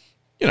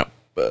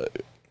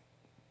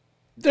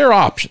 there are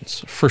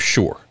options, for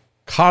sure.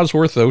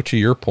 Cosworth, though, to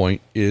your point,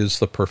 is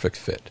the perfect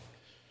fit.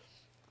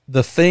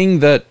 The thing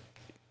that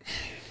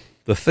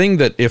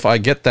if I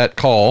get that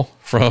call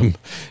from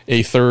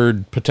a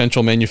third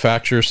potential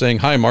manufacturer saying,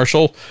 "Hi,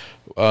 Marshall,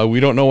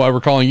 we don't know why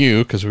we're calling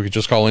you because we could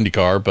just call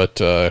IndyCar,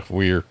 but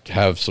we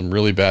have some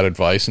really bad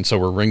advice, and so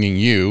we're ringing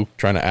you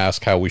trying to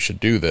ask how we should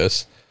do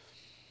this,"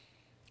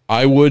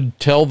 I would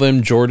tell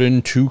them,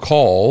 Jordan, to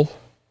call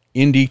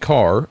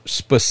IndyCar,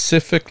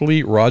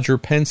 specifically Roger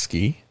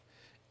Penske,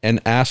 and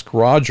ask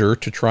Roger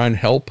to try and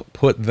help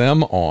put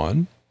them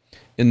on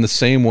in the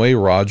same way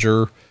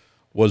Roger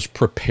was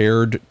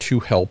prepared to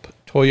help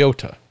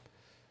Toyota. I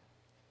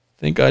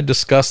think I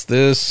discussed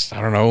this,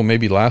 I don't know,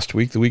 maybe last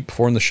week, the week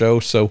before in the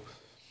show.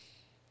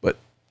 But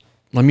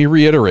let me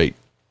reiterate.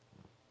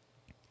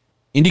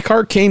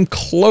 IndyCar came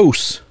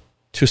close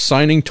to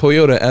signing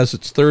Toyota as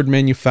its third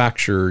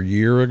manufacturer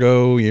year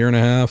and a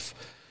half.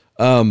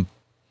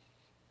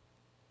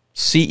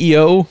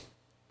 CEO,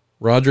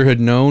 Roger had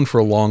known for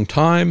a long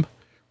time.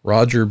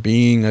 Roger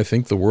being, I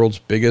think, the world's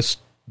biggest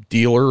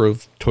dealer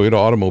of Toyota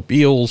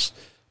automobiles.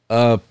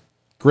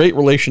 Great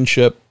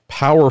relationship,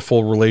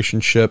 powerful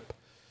relationship.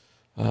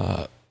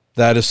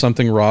 That is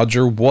something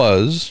Roger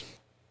was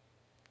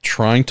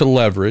trying to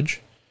leverage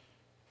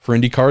for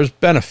IndyCar's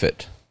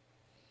benefit.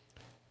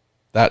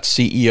 That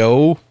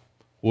CEO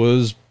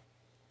was,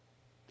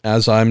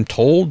 as I'm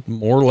told,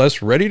 more or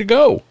less ready to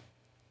go.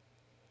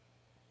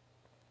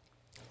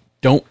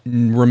 Don't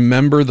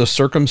remember the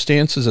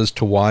circumstances as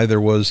to why there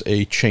was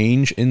a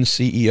change in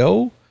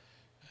CEO.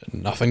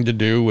 Nothing to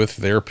do with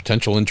their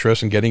potential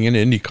interest in getting into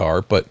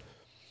IndyCar, but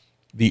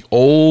the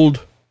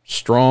old,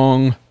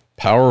 strong,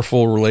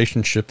 powerful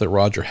relationship that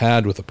Roger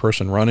had with the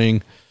person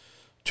running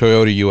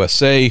Toyota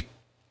USA,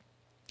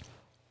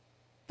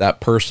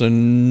 that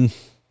person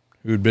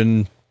who'd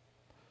been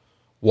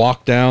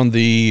walked down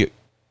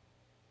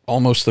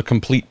almost the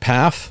complete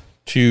path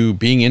to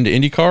being into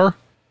IndyCar,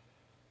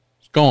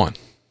 is gone.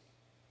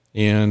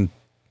 And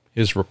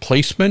his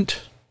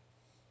replacement,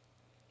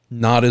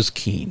 not as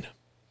keen.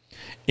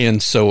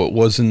 And so it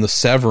was in the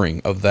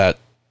severing of that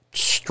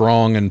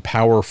strong and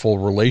powerful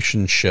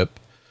relationship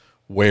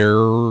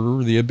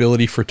where the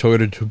ability for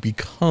Toyota to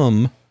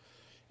become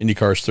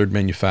IndyCar's third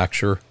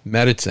manufacturer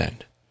met its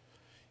end.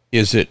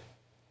 Is it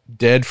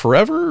dead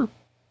forever?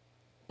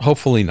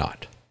 Hopefully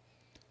not.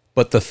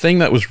 But the thing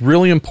that was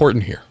really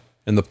important here,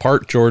 and the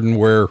part, Jordan,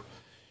 where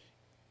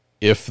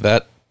if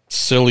that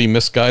silly,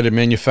 misguided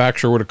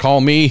manufacturer were to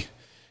call me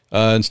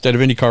instead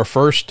of IndyCar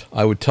first,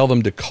 I would tell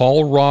them to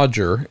call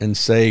Roger and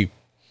say,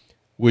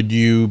 would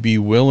you be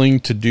willing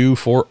to do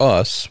for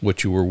us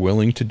what you were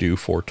willing to do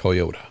for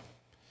Toyota?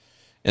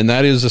 And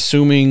that is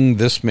assuming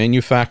this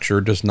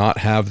manufacturer does not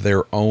have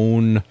their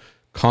own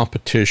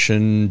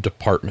competition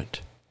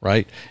department,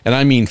 right? And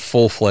I mean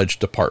full-fledged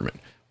department.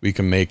 We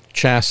can make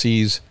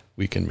chassis.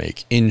 We can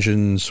make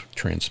engines,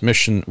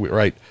 transmission,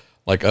 right?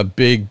 Like a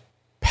big,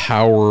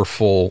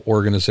 powerful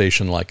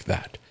organization like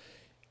that.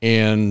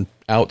 And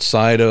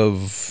outside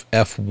of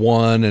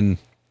F1 and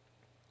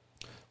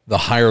the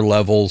higher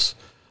levels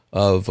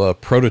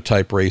of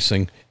prototype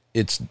racing,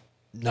 it's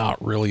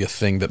not really a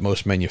thing that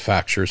most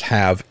manufacturers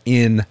have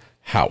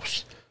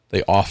in-house.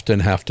 They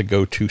often have to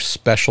go to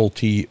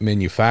specialty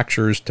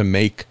manufacturers to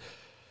make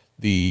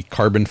the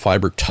carbon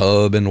fiber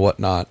tub and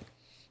whatnot,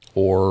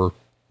 or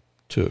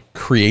to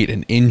create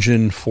an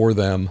engine for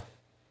them.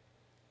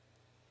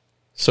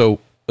 So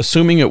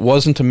assuming it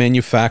wasn't a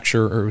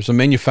manufacturer, or it was a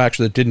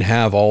manufacturer that didn't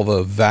have all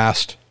the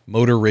vast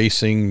motor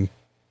racing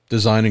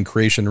design and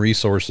creation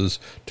resources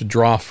to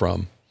draw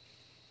from,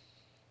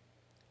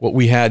 what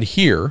we had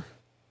here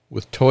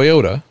with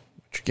Toyota,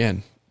 which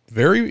again,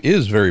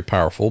 is very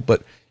powerful,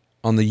 but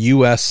on the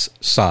U.S.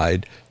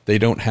 side, they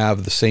don't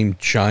have the same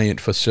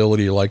giant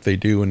facility like they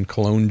do in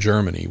Cologne,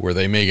 Germany, where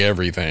they make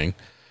everything.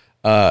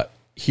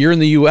 Here in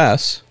the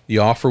U.S., the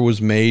offer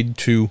was made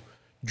to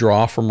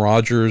draw from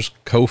Rogers'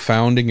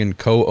 co-founding and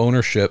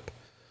co-ownership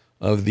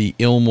of the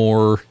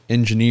Ilmor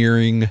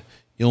Engineering,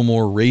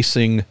 Ilmor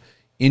Racing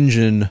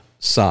engine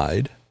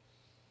side,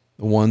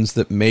 the ones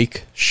that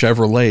make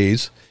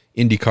Chevrolet's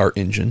IndyCar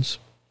engines.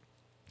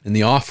 And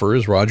the offer,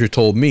 as Roger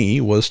told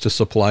me, was to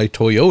supply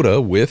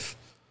Toyota with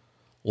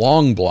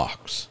long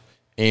blocks,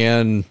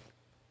 and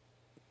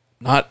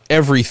not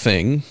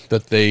everything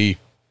that they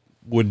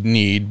would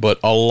need, but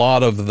a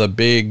lot of the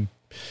big,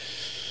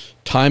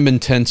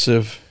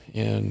 time-intensive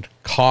and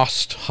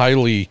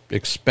highly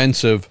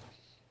expensive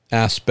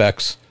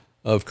aspects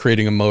of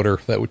creating a motor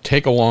that would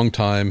take a long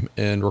time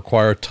and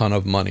require a ton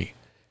of money.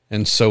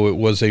 And so it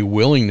was a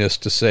willingness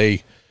to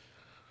say,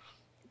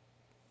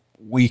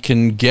 we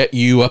can get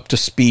you up to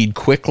speed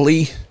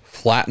quickly,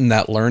 flatten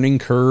that learning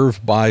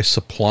curve by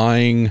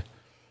supplying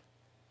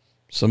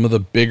some of the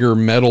bigger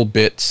metal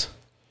bits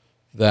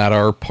that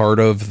are part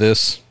of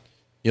this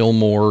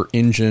Ilmor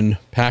engine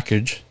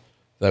package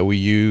that we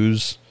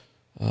use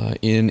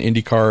in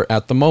IndyCar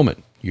at the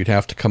moment. You'd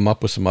have to come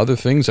up with some other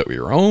things that were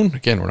your own.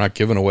 Again, we're not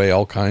giving away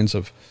all kinds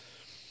of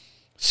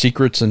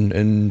secrets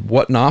and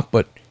whatnot,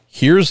 but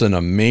here's an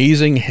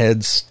amazing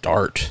head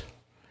start.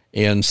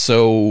 And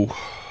so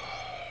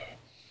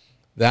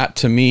that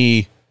to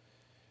me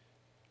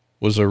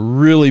was a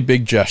really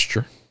big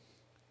gesture,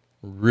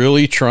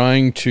 really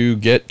trying to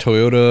get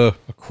Toyota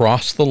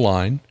across the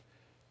line,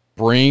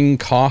 bring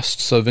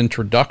costs of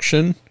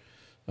introduction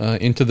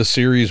into the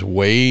series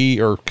way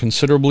or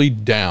considerably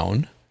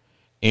down.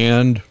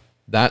 And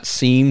that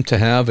seemed to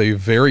have a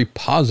very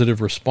positive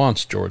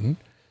response, Jordan,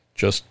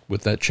 just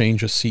with that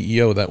change of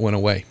CEO that went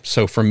away.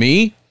 So for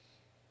me,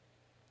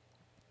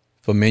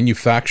 if a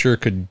manufacturer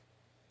could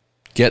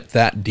get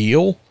that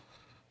deal,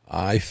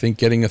 I think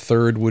getting a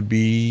third would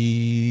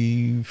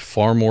be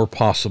far more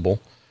possible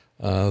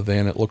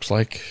than it looks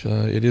like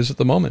it is at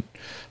the moment.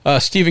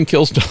 Stephen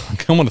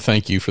Killsdog, I want to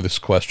thank you for this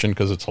question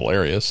because it's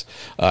hilarious.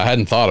 I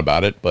hadn't thought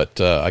about it,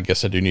 but I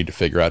guess I do need to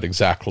figure out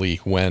exactly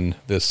when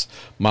this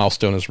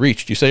milestone is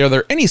reached. You say, are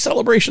there any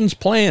celebrations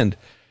planned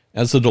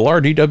as the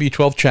Dallar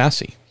DW12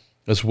 chassis,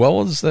 as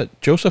well as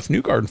that Joseph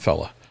Newgarden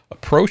fella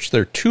approach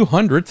their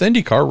 200th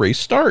IndyCar race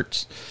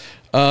starts?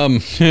 I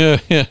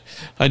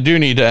do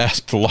need to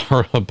ask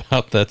Laura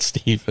about that,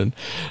 Stephen.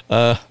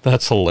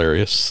 That's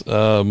hilarious.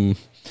 To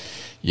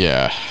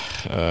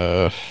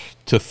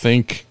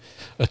think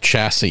a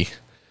chassis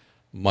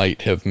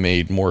might have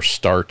made more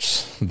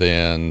starts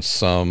than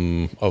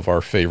some of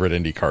our favorite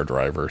IndyCar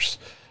drivers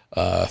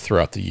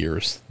throughout the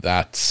years.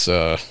 That's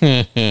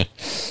that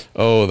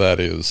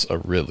is a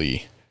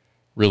really,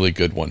 really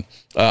good one.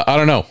 I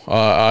don't know.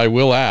 I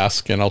will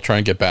ask, and I'll try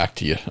and get back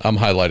to you. I'm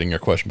highlighting your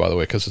question, by the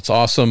way, because it's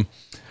awesome.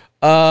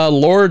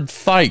 Lord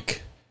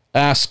Thike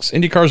asks,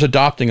 IndyCar's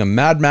adopting a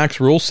Mad Max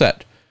rule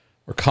set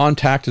where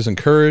contact is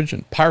encouraged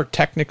and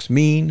pyrotechnics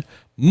mean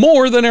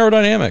more than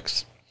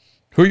aerodynamics.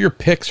 Who are your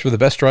picks for the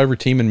best driver,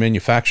 team, and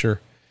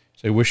manufacturer?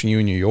 Say, wishing you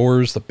and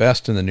yours the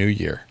best in the new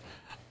year.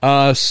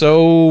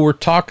 So we're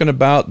talking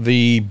about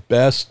the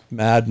best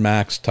Mad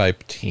Max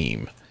type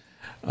team.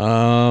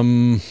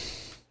 I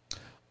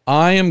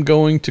am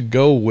going to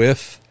go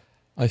with,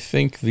 I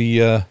think,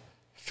 the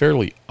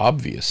fairly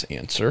obvious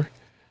answer.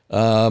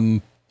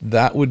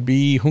 That would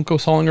be Junko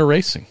Solinger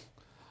Racing.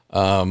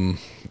 A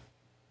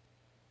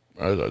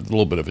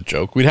little bit of a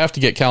joke. We'd have to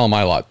get Callum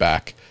Ilott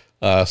back.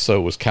 So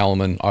it was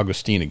Callum and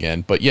Augustine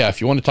again. But yeah,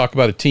 if you want to talk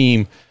about a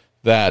team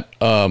that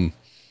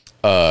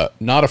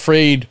not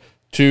afraid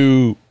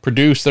to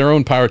produce their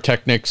own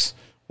pyrotechnics,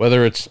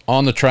 whether it's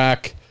on the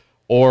track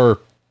or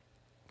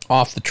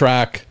off the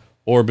track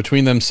or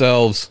between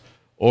themselves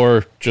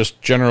or just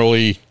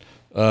generally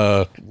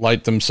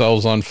light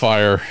themselves on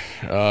fire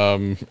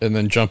and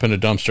then jump into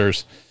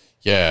dumpsters.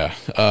 Yeah,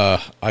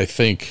 I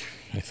think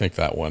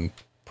that one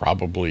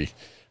probably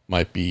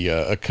might be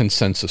a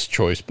consensus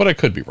choice, but I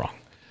could be wrong.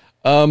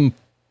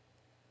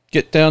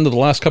 Get down to the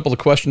last couple of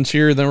questions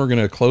here, then we're going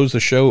to close the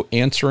show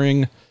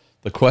answering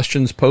the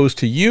questions posed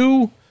to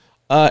you.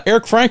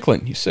 Eric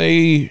Franklin, you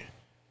say,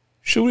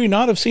 should we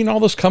not have seen all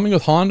this coming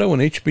with Honda when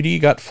HPD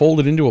got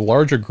folded into a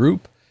larger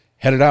group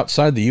headed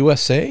outside the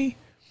USA?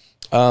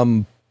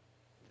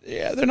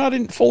 Yeah, they're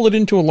not folded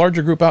into a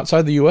larger group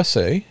outside the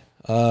USA.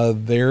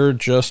 They're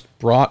just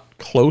brought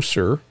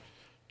closer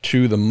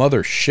to the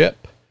mothership.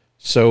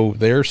 So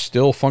they're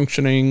still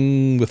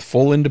functioning with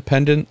full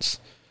independence.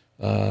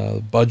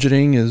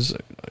 Budgeting is,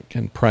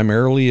 again,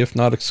 primarily, if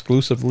not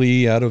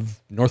exclusively, out of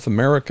North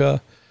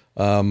America.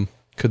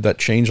 Could that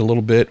change a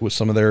little bit with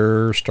some of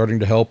their starting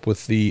to help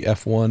with the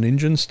F1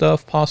 engine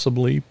stuff?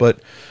 Possibly. But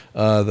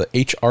the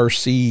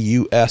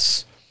HRC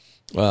US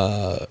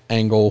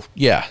angle,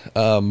 yeah.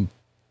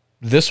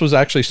 This was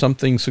actually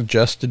something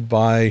suggested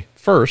by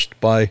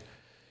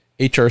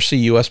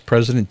HRC US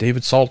President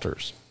David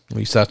Salters. At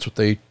least that's what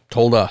they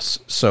told us.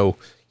 So,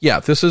 yeah,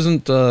 this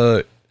isn't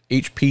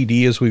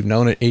HPD as we've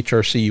known it,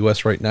 HRC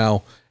US right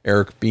now,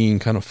 Eric, being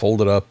kind of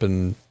folded up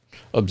and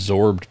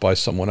absorbed by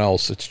someone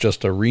else. It's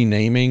just a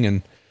renaming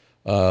and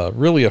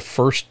really a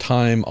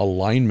first-time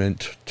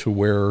alignment to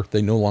where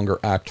they no longer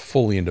act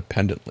fully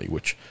independently,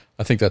 which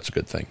I think that's a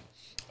good thing.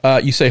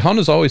 You say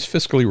Honda's always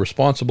fiscally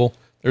responsible.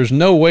 There's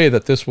no way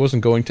that this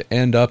wasn't going to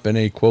end up in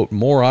a, quote,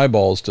 more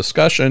eyeballs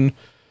discussion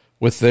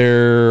with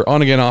their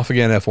on-again,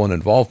 off-again F1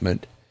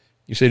 involvement.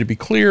 You say, to be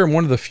clear, I'm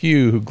one of the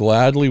few who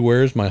gladly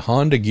wears my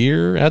Honda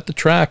gear at the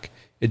track.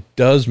 It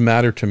does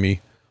matter to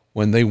me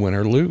when they win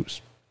or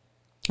lose.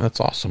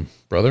 That's awesome,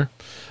 brother.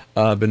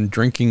 I've been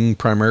drinking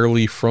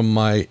primarily from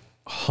my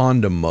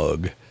Honda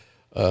mug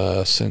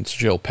since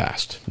Jill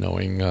passed,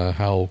 knowing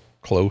how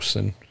close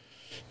and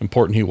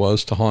important he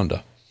was to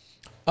Honda.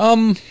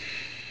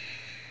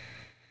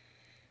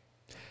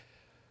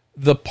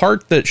 The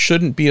part that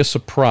shouldn't be a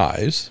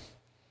surprise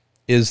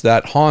is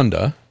that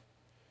Honda,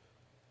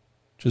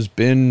 which has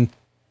been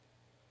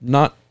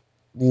not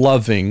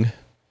loving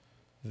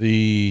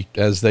the,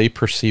 as they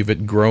perceive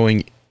it,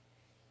 growing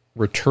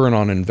return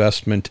on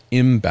investment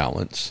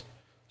imbalance,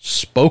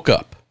 spoke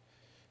up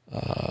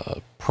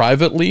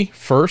privately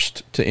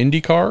first to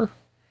IndyCar,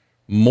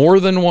 more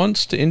than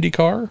once to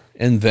IndyCar,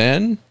 and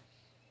then,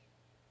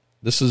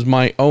 this is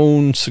my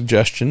own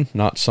suggestion,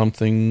 not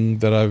something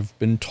that I've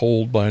been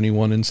told by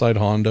anyone inside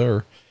Honda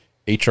or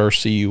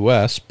HRC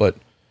US, but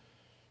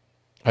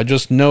I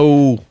just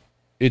know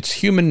it's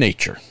human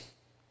nature,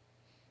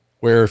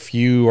 where if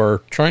you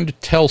are trying to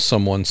tell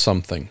someone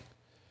something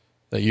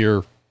that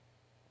you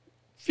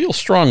feel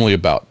strongly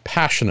about,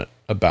 passionate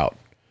about,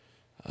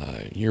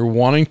 you're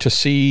wanting to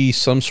see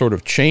some sort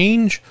of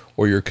change,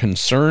 or your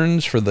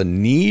concerns for the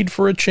need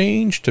for a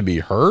change to be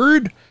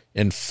heard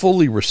and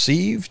fully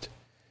received,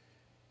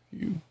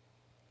 you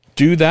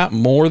do that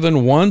more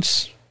than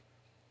once,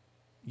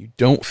 you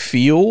don't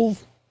feel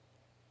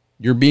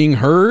you're being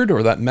heard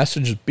or that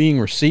message is being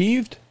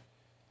received,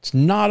 it's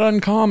not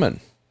uncommon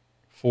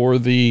for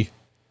the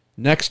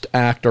next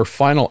act or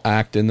final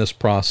act in this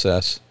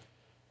process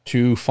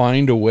to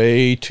find a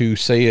way to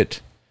say it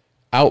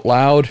out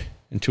loud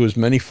and to as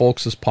many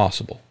folks as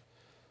possible.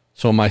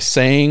 So am I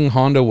saying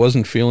Honda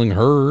wasn't feeling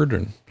heard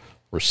and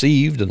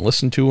received and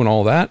listened to and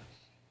all that?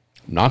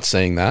 I'm not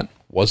saying that.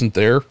 Wasn't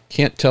there.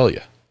 Can't tell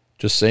you.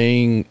 Just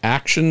saying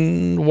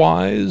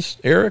action-wise,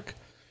 Eric,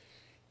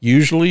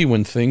 usually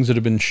when things that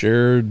have been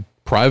shared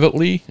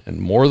privately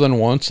and more than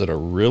once that are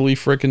really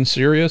freaking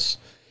serious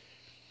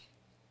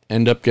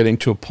end up getting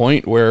to a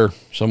point where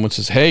someone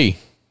says, hey,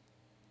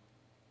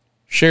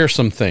 share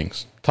some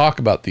things, talk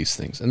about these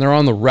things, and they're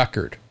on the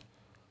record.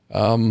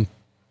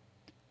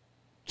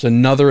 It's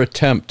another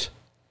attempt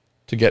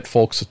to get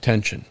folks'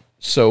 attention.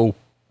 So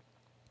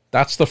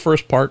that's the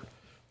first part.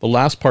 The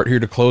last part here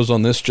to close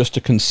on this, just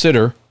to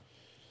consider,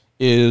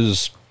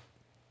 is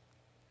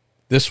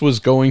this was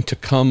going to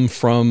come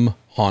from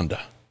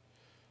Honda,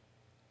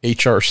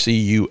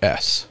 HRC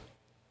US,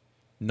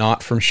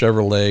 not from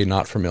Chevrolet,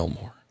 not from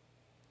Ilmor,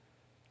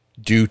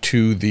 due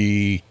to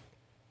the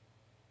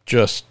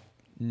just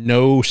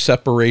no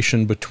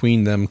separation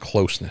between them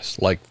closeness.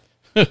 Like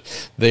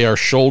they are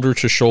shoulder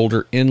to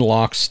shoulder in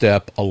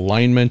lockstep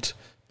alignment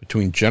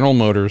between General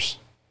Motors,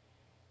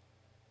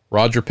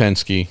 Roger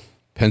Penske,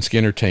 Penske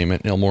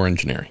Entertainment, and Ilmor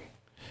Engineering.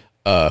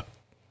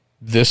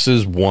 This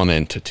is one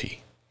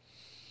entity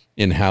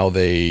in how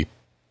they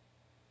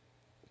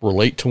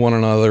relate to one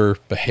another,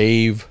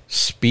 behave,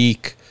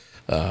 speak,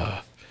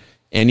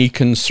 any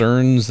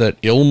concerns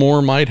that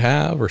Ilmor might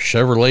have or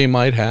Chevrolet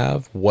might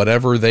have,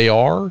 whatever they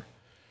are.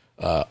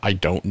 I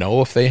don't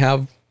know if they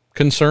have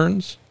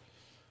concerns.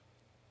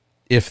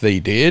 If they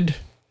did,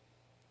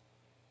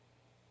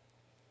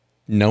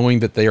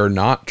 knowing that they are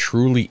not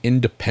truly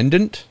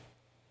independent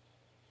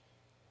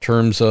in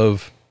terms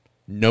of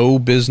no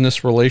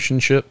business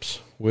relationships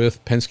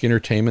with Penske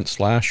Entertainment /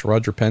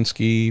 Roger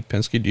Penske,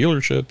 Penske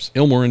dealerships,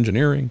 Ilmor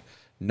Engineering,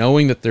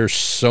 knowing that there's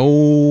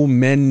so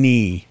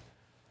many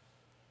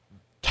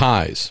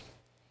ties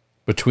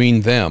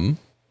between them,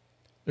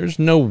 there's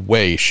no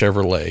way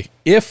Chevrolet,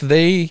 if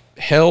they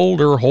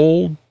held or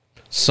hold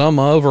some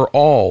of or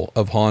all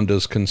of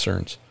Honda's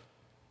concerns,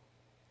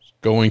 is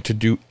going to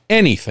do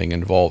anything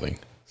involving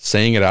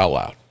saying it out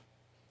loud.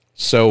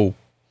 So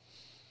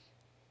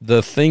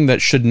the thing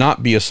that should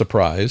not be a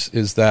surprise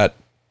is that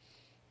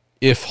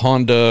if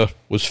Honda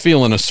was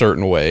feeling a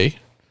certain way,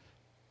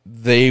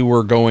 they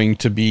were going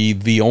to be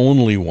the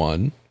only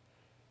one.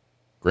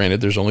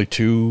 Granted, there's only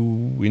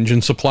 2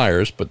 engine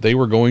suppliers, but they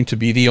were going to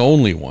be the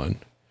only one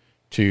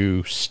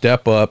to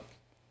step up,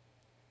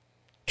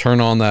 turn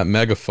on that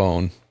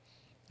megaphone,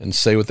 and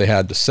say what they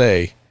had to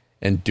say,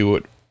 and do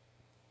it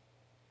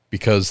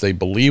because they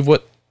believe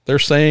what they're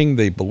saying,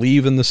 they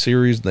believe in the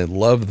series, they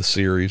love the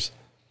series,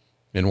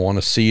 and want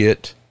to see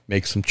it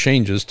make some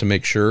changes to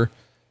make sure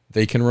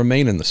they can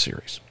remain in the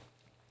series.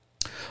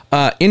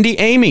 Indy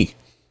Amy,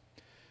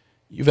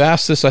 you've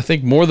asked this, I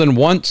think, more than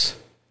once,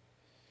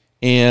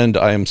 and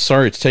I'm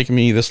sorry it's taken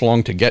me this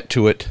long to get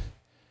to it,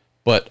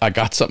 but I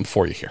got something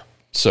for you here.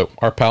 So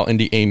our pal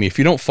Indy Amy, if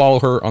you don't follow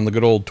her on the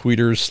good old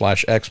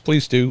tweeters/X,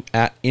 please do,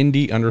 at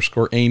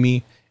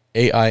Indy_Amy,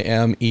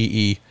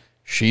 AIMEE.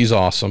 She's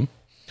awesome.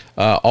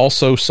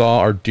 Also saw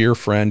our dear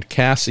friend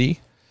Cassie,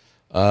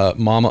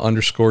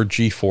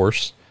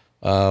 Mama_GeForce.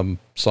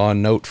 Saw a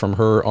note from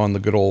her on the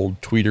good old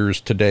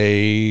tweeters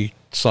today.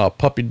 Saw a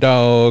puppy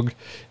dog,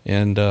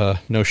 and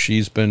know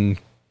she's been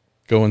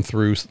going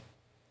through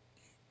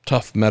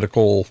tough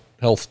medical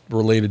health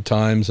related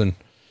times, and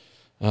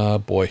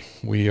boy,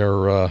 we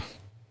are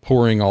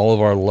pouring all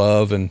of our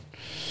love and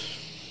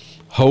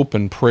hope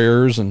and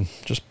prayers and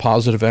just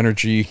positive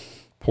energy,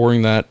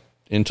 pouring that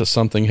into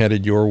something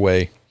headed your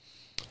way.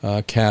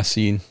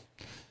 Cassie,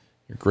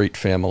 your great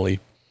family.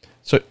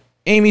 So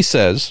Amy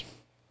says,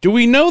 do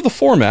we know the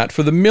format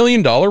for the $1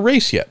 million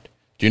race yet?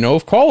 Do you know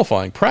if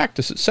qualifying,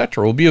 practice,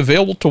 etc. will be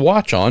available to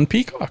watch on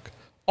Peacock?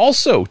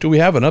 Also, do we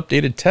have an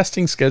updated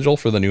testing schedule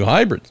for the new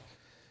hybrids?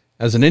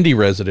 As an Indy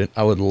resident,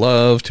 I would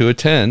love to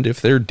attend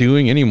if they're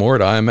doing any more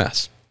at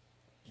IMS.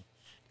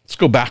 Let's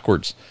go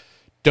backwards.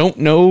 Don't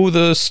know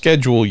the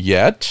schedule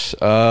yet.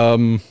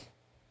 I'm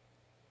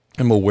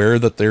aware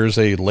that there's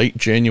a late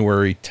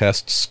January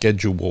test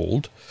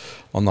scheduled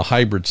on the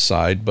hybrid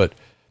side, but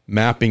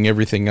mapping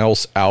everything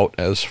else out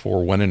as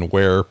for when and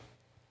where,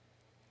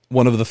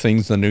 one of the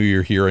things the new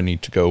year here I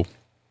need to go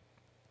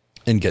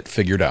and get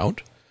figured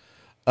out.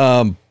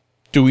 Do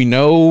we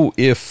know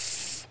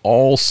if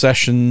all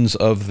sessions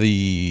of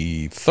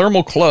the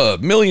Thermal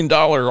Club $1 Million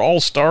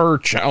All-Star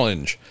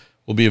Challenge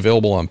will be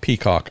available on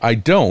Peacock? I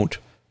don't,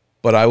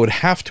 but I would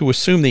have to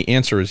assume the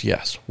answer is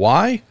yes.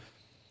 Why?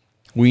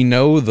 We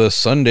know the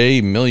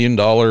Sunday $1 million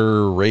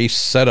race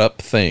setup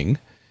thing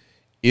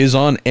is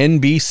on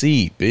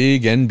NBC,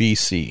 big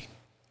NBC.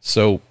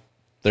 So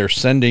they're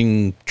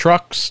sending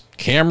trucks,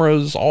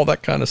 cameras, all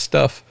that kind of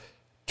stuff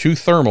to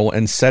Thermal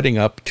and setting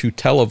up to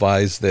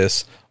televise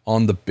this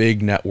on the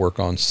big network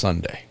on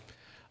Sunday.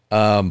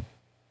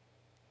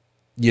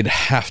 You'd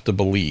have to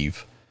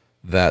believe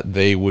that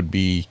they would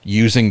be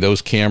using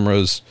those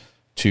cameras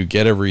to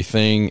get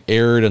everything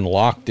aired and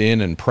locked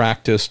in and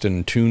practiced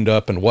and tuned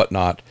up and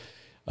whatnot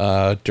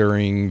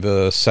during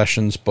the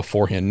sessions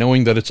beforehand,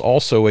 knowing that it's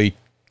also a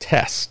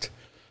test.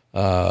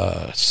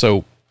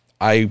 So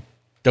I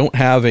don't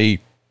have a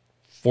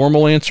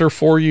formal answer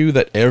for you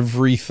that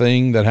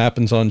everything that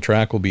happens on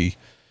track will be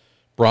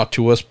brought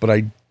to us, but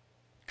I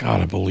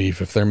gotta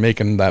believe if they're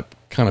making that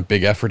kind of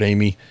big effort,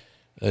 Amy,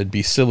 it'd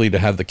be silly to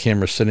have the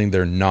camera sitting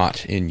there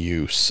not in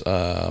use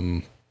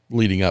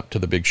leading up to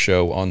the big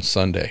show on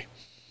Sunday.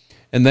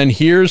 And then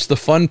here's the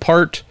fun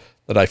part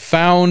that I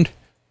found.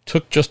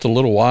 Took just a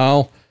little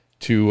while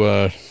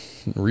to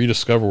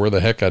rediscover where the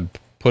heck I'd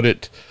put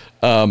it.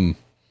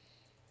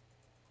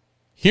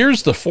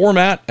 Here's the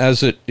format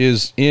as it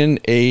is in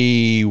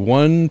a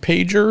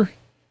one-pager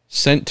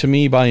sent to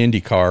me by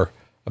IndyCar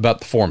about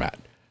the format.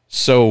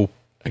 So,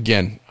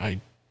 again, I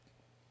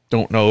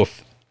don't know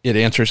if it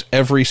answers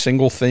every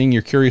single thing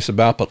you're curious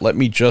about, but let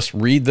me just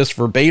read this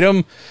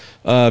verbatim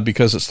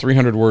because it's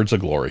 300 words of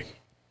glory.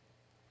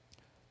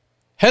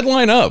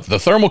 Headline of the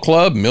Thermal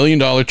Club $1 Million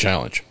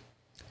Challenge.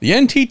 The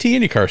NTT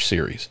IndyCar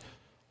Series.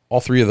 All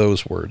 3 of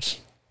those words.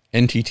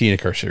 NTT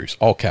IndyCar Series.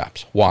 All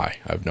caps. Why?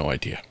 I have no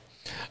idea.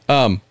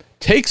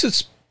 Takes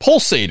its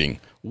pulsating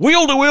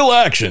wheel-to-wheel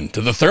action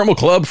to the Thermal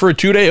Club for a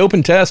 2-day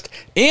open test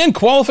and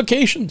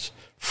qualifications.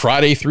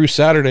 Friday through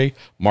Saturday,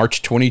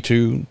 March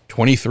 22,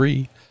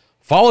 23.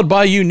 Followed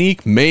by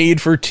unique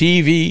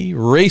made-for-TV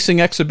racing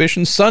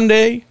exhibition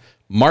Sunday,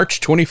 March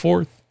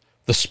 24th.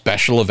 The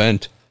special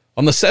event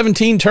on the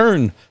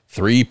 17-turn,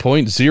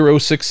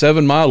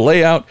 3.067-mile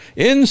layout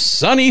in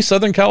sunny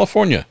Southern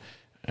California.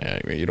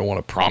 You don't want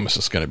to promise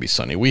it's going to be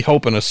sunny. We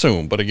hope and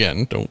assume, but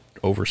again, don't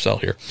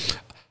oversell here.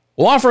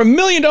 We'll offer a $1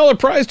 million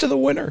prize to the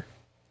winner.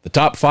 The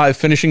top 5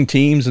 finishing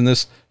teams in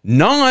this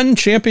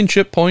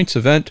non-championship points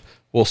event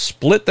will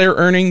split their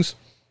earnings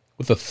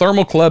with the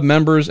Thermal Club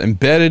members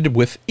embedded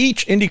with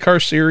each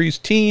IndyCar Series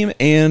team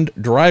and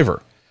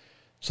driver.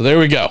 So there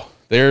we go.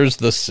 There's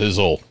the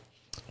sizzle.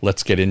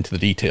 Let's get into the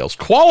details.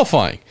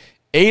 Qualifying,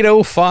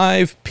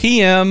 8:05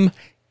 p.m.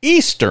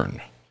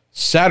 Eastern,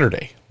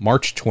 Saturday,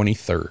 March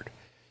 23rd.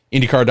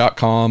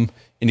 IndyCar.com,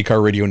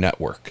 IndyCar Radio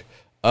Network.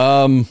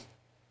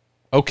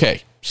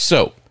 Okay,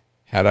 so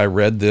had I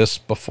read this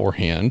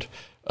beforehand,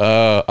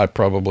 I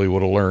probably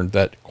would have learned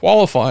that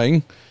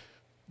qualifying,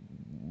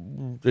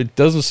 it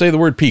doesn't say the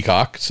word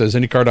Peacock. It says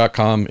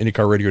IndyCar.com,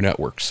 IndyCar Radio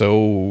Network.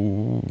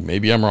 So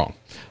maybe I'm wrong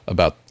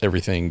about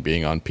everything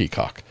being on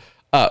Peacock.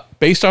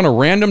 Based on a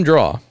random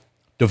draw,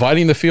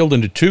 dividing the field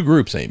into two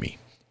groups, Amy.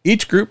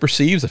 Each group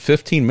receives a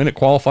 15-minute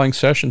qualifying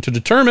session to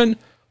determine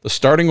the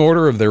starting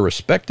order of their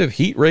respective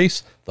heat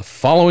race the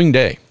following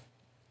day.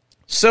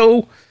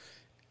 So,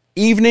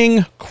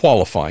 evening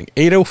qualifying,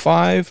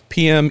 8:05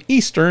 p.m.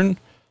 Eastern,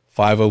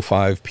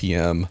 5:05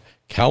 p.m.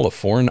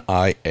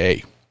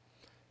 California.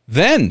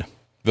 Then,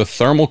 the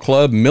Thermal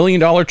Club $1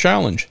 Million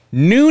Challenge,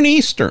 noon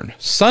Eastern,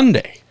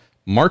 Sunday,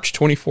 March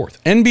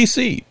 24th.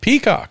 NBC,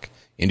 Peacock,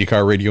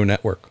 IndyCar Radio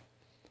Network.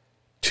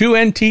 2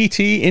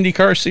 NTT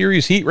IndyCar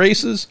Series heat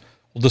races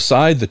will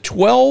decide the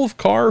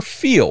 12-car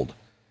field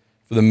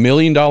for the $1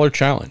 Million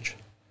Challenge.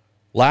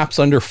 Laps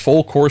under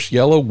full course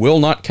yellow will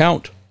not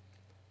count.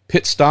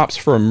 Pit stops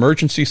for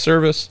emergency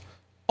service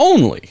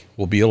only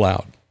will be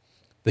allowed.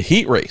 The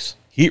heat race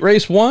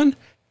 1,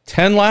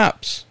 10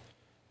 laps.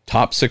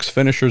 Top 6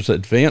 finishers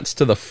advance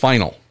to the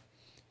final.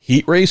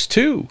 Heat race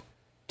 2,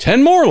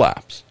 10 more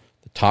laps.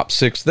 The top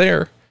 6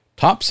 there.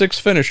 Top 6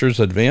 finishers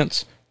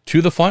advance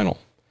to the final.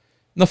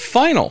 In the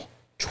final,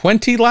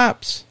 20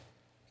 laps.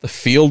 The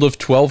field of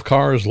 12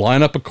 cars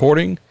line up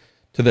according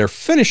to their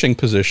finishing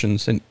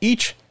positions in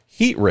each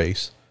heat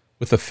race,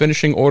 with the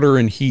finishing order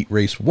in heat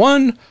race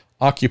 1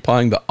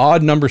 occupying the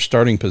odd number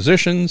starting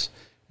positions,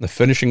 and the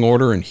finishing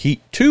order in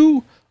heat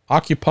 2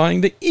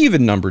 occupying the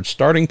even numbered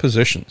starting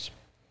positions.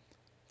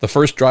 The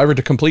first driver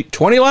to complete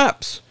 20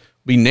 laps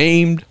will be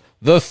named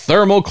the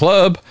Thermal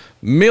Club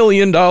 $1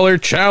 Million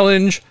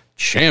Challenge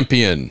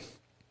champion. $1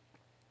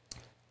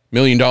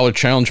 Million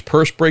Challenge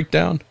purse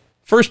breakdown.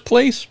 First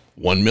place,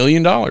 $1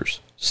 million.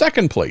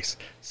 Second place,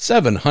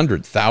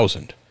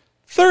 $700,000.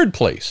 Third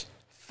place,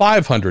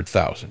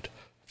 $500,000.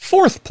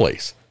 Fourth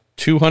place,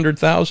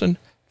 $200,000.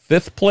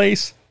 Fifth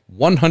place,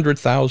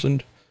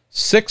 $100,000.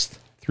 Sixth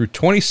through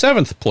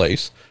 27th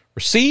place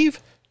receive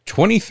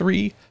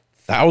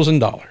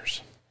 $23,000.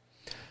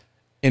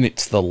 And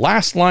it's the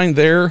last line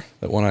there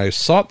that when I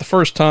saw it the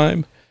first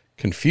time,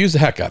 confused the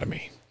heck out of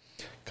me.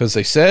 Because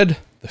they said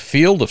the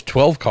field of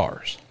 12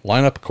 cars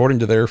line up according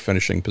to their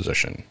finishing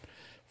position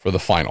for the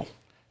final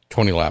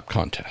 20-lap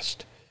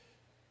contest.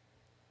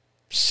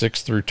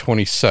 6th through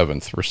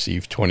 27th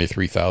receive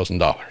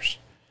 $23,000.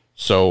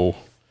 So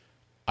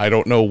I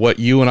don't know what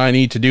you and I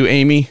need to do,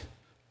 Amy,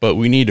 but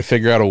we need to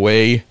figure out a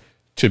way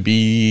to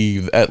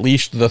be at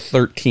least the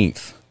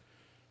 13th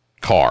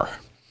car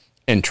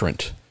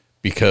entrant,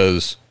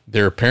 because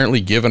they're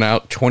apparently giving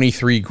out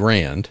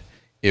 $23,000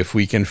 if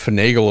we can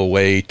finagle a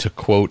way to,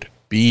 quote,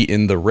 be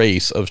in the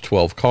race of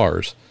 12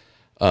 cars.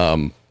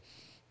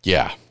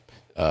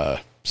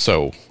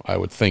 So I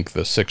would think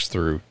the 6th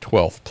through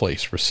 12th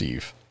place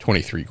receive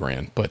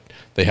 $23,000, but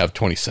they have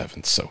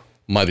 27th, so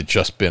might have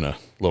just been a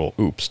little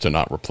oops to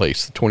not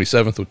replace the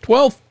 27th with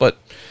 12th, but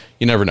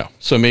you never know.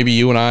 So maybe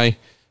you and I,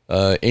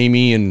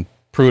 Amy and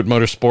Pruitt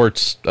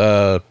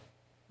Motorsports,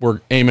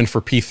 we're aiming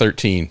for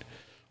P13,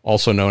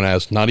 also known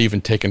as not even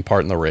taking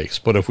part in the race.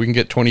 But if we can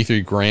get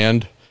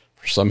 $23,000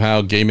 for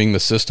somehow gaming the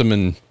system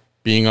and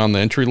being on the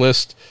entry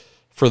list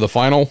for the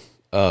final,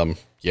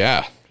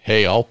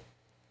 hey, I'll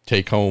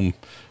take home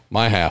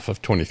my half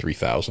of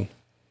 $23,000.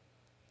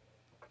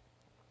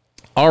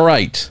 All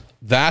right,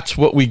 that's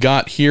what we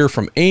got here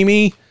from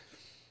Amy.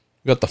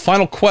 We got the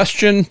final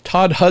question.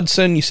 Todd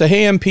Hudson, you say,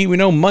 hey, MP, we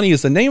know money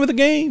is the name of the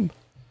game.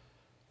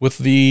 With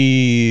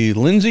the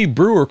Lindsey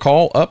Brewer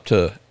call up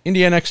to Indy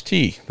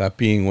NXT, that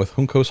being with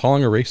Juncos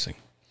Hollinger Racing.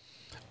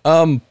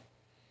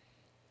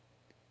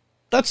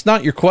 That's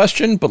not your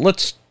question, but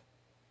let's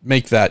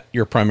make that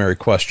your primary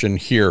question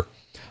here.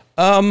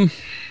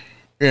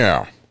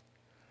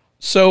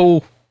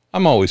 So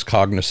I'm always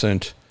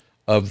cognizant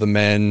of the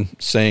men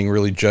saying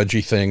really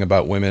judgy thing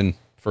about women,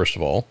 first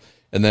of all,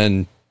 and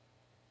then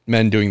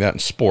men doing that in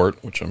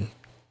sport, which I'm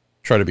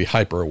trying to be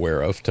hyper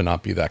aware of to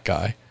not be that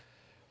guy.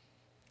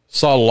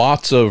 Saw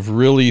lots of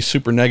really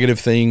super negative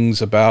things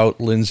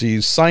about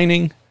Lindsay's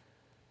signing.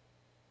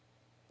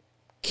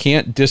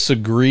 Can't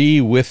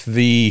disagree with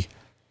the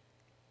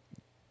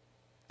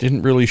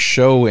didn't really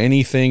show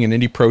anything in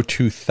Indy Pro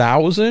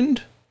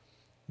 2000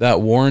 that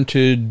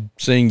warranted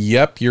saying,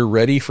 yep, you're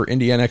ready for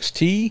Indy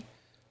NXT.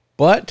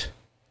 But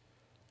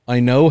I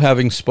know,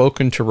 having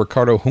spoken to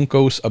Ricardo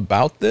Juncos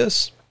about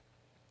this,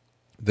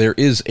 there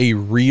is a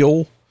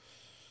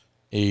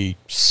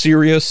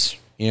serious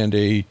and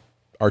a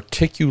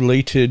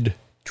articulated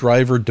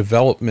driver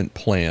development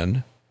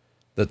plan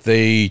that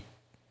they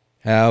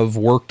have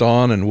worked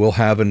on and will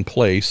have in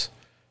place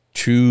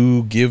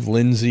to give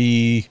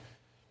Lindsay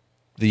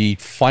the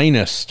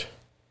finest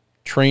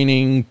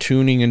training,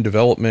 tuning, and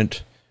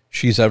development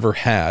she's ever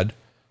had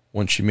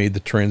once she made the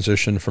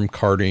transition from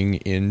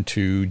karting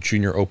into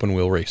junior open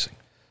wheel racing.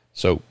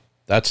 So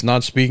that's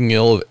not speaking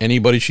ill of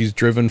anybody she's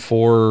driven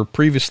for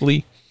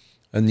previously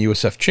in the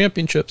USF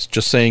championships,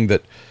 just saying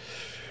that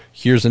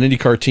here's an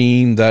IndyCar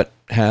team that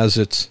has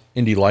its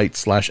Indy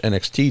Lights /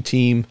 NXT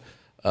team.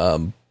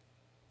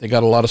 They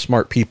got a lot of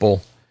smart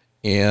people,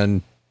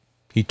 and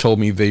he told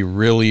me they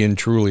really and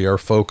truly are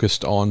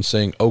focused on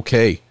saying,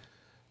 okay,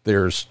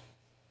 there's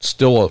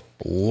still a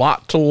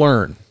lot to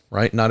learn,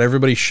 right? Not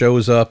everybody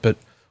shows up at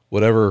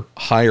whatever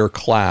higher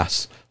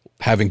class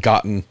having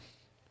gotten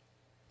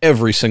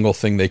every single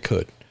thing they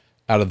could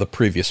out of the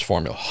previous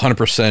formula.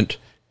 100%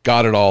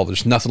 got it all.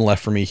 There's nothing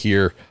left for me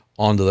here.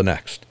 On to the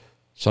next.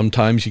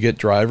 Sometimes you get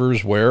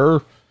drivers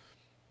where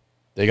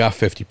they got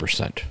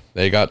 50%,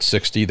 they got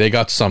 60, they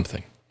got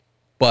something.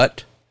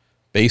 But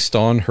based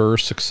on her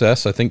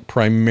success, I think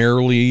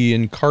primarily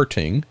in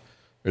karting,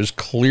 there's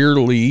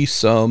clearly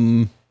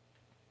something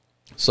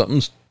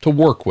to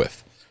work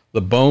with.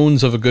 The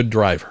bones of a good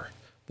driver,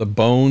 the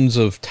bones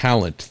of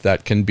talent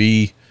that can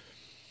be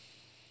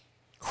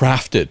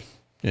crafted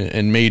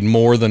and made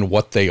more than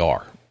what they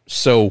are.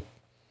 So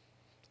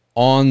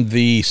on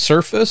the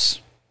surface,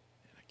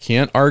 I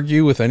can't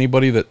argue with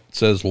anybody that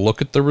says,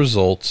 look at the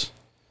results,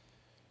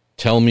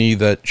 tell me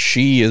that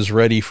she is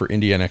ready for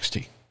Indy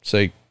NXT.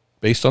 Say,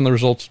 based on the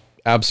results,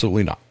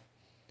 absolutely not.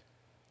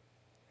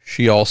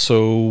 She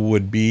also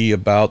would be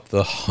about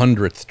the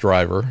 100th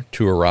driver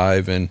to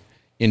arrive in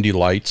Indy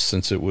Lights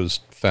since it was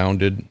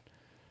founded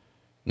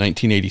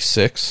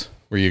 1986,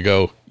 where you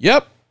go,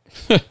 yep,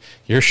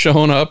 you're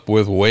showing up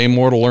with way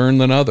more to learn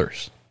than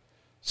others.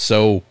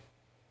 So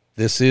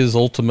this is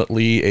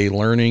ultimately a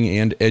learning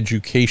and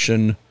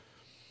education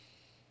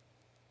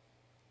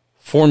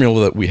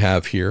formula that we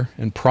have here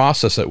and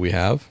process that we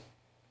have.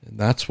 And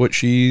that's what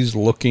she's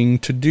looking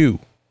to do.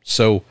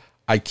 So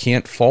I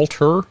can't fault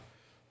her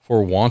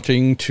for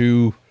wanting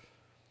to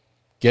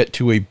get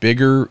to a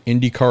bigger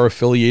IndyCar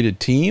affiliated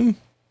team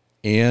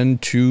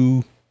and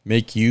to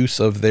make use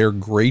of their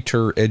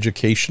greater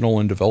educational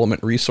and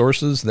development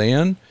resources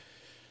than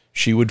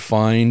she would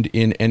find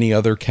in any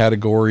other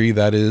category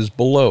that is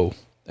below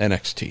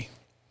NXT.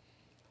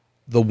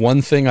 The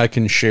one thing I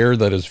can share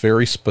that is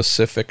very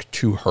specific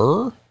to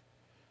her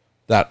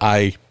that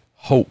I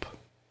hope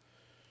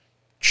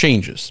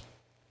changes.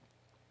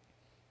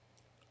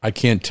 I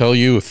can't tell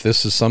you if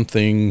this is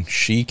something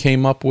she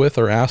came up with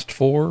or asked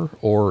for,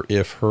 or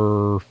if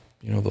her,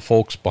 the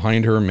folks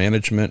behind her,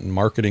 management and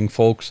marketing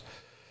folks,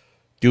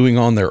 doing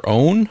on their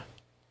own.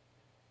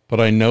 But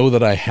I know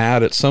that I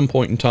had at some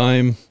point in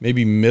time,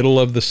 maybe middle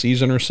of the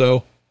season or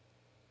so,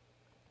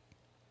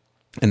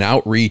 an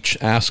outreach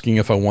asking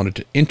if I wanted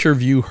to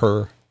interview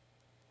her.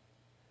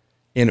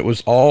 And it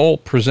was all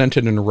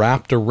presented and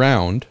wrapped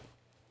around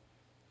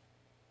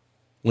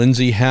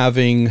Lindsay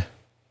having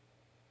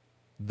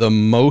the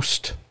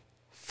most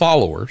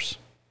followers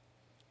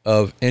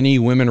of any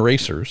women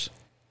racers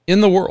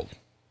in the world.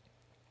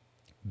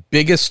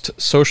 Biggest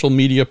social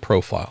media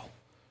profile.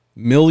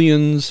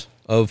 Millions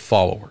of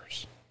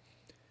followers.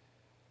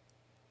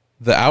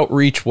 The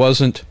outreach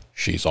wasn't,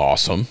 she's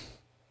awesome,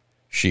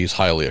 she's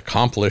highly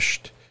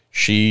accomplished,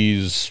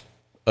 she's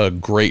a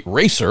great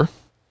racer.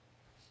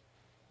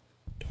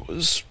 It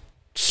was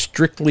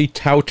strictly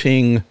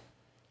touting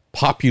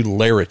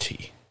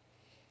popularity.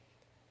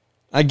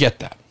 I get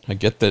that. I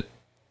get that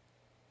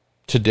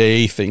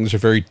today things are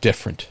very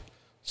different.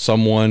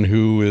 Someone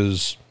who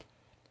is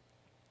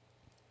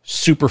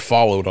super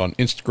followed on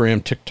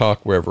Instagram,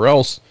 TikTok, wherever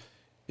else,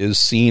 is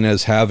seen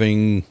as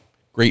having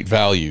great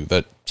value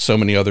that so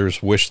many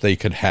others wish they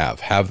could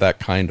have that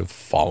kind of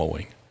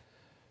following.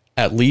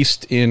 At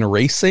least in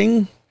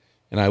racing,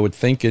 and I would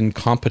think in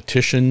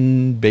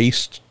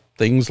competition-based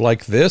things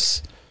like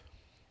this,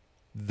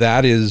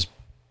 that is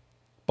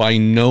by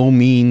no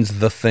means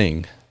the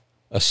thing,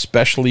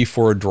 especially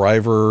for a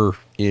driver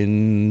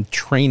in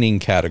training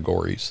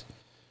categories,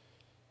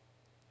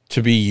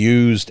 to be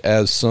used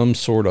as some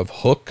sort of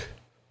hook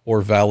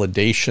or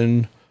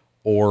validation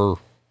or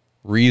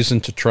reason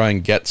to try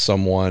and get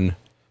someone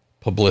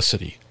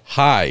publicity.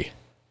 Hi,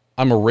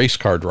 I'm a race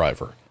car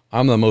driver.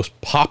 I'm the most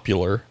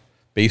popular,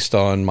 based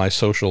on my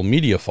social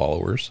media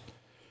followers,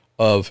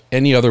 of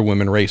any other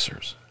women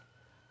racers.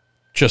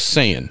 Just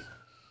saying.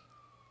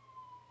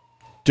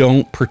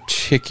 Don't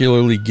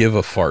particularly give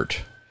a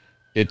fart.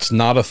 It's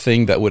not a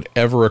thing that would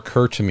ever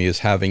occur to me as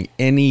having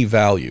any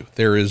value.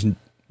 There is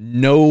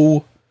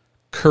no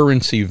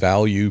currency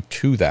value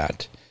to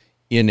that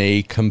in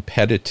a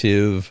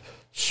competitive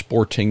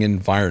sporting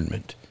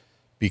environment,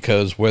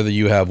 because whether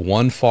you have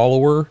one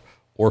follower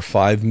or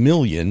 5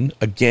 million,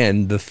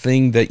 again, the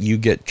thing that you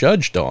get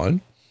judged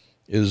on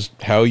is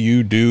how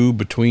you do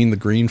between the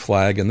green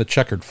flag and the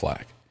checkered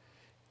flag.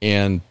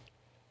 And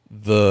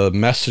the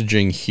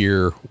messaging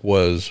here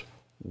was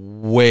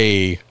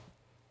way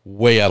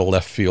out of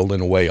left field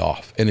and way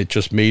off. And it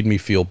just made me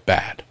feel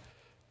bad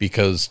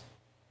because,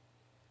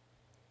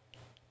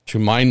 to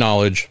my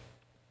knowledge,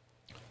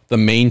 the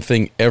main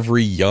thing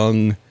every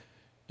young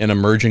and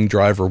emerging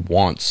driver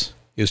wants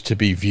is to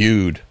be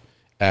viewed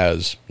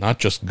as not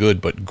just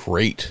good, but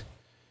great,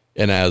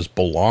 and as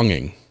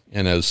belonging,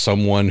 and as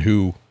someone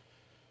who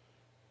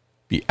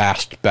be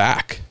asked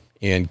back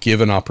and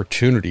given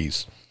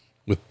opportunities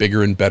with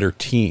bigger and better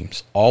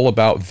teams, all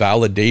about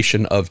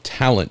validation of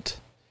talent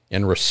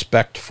and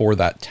respect for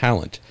that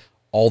talent.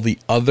 All the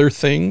other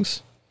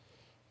things,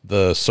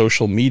 the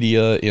social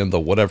media and the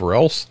whatever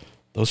else,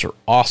 those are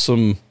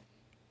awesome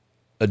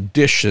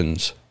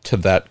additions to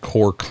that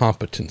core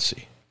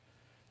competency.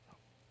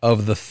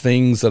 Of the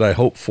things that I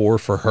hope for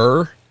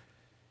her,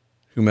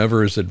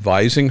 whomever is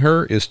advising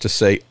her, is to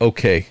say,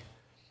 okay,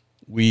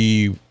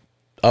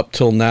 up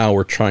till now,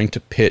 we're trying to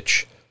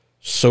pitch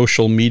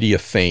social media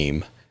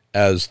fame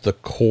as the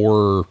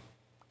core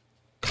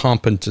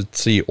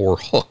competency or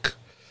hook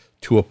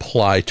to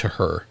apply to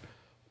her.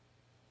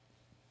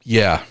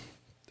 Yeah,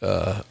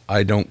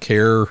 I don't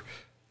care,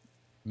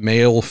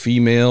 male,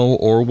 female,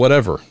 or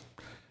whatever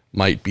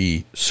might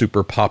be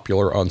super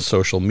popular on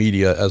social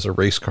media as a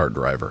race car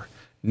driver,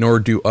 nor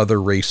do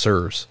other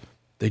racers.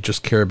 They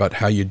just care about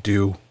how you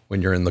do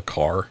when you're in the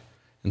car.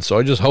 And so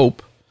I just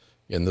hope,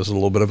 and this is a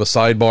little bit of a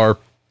sidebar,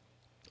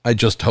 I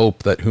just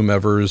hope that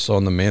whomever's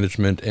on the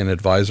management and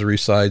advisory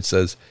side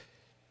says,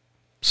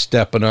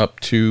 stepping up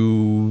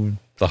to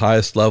the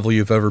highest level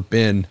you've ever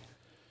been,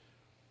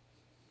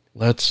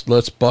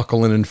 let's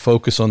buckle in and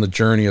focus on the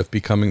journey of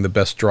becoming the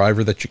best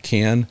driver that you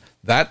can.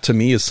 That to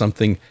me is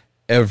something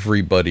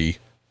everybody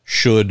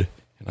should,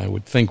 and I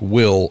would think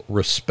will,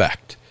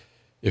 respect.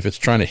 If it's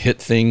trying to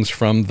hit things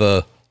from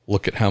the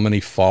look at how many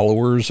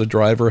followers a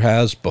driver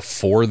has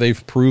before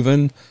they've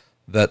proven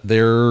that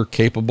they're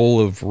capable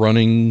of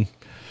running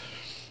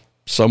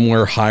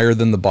somewhere higher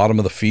than the bottom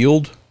of the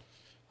field,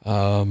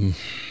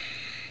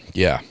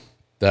 yeah,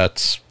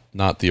 that's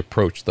not the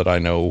approach that I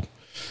know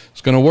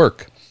is going to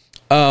work.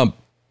 Todd,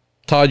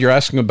 you're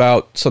asking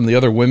about some of the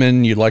other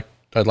women I'd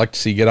like to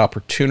see get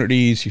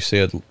opportunities. You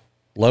say I'd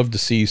love to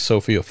see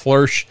Sophia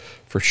Flörsch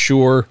for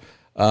sure.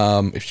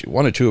 If she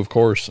wanted to, of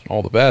course, and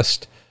all the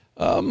best.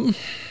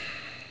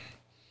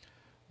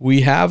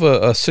 We have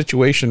a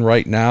situation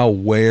right now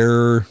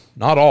where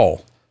not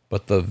all,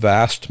 but the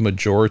vast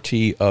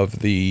majority of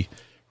the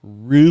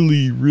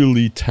really,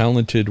 really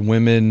talented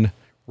women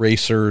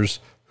racers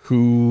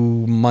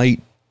who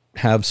might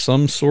have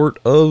some sort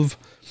of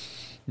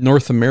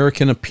North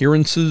American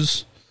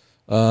appearances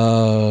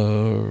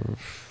more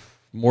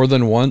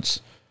than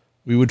once,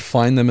 we would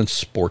find them in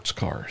sports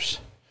cars.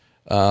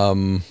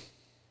 Wadu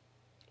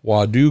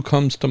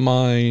comes to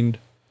mind.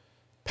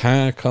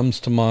 Pa comes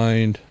to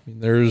mind. I mean,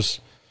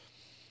 there's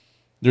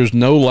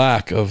no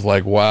lack of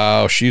like,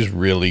 wow, she's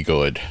really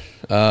good.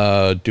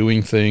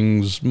 Doing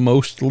things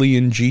mostly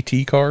in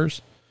GT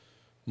cars.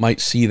 Might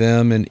see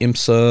them in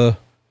IMSA.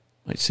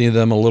 Might see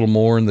them a little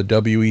more in the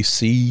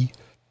WEC.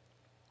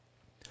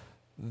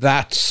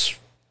 That's,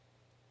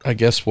 I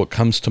guess, what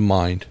comes to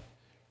mind,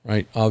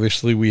 right?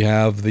 Obviously, we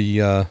have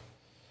the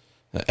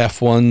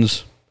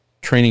F1's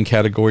training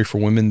category for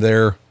women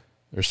there.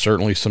 There's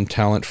certainly some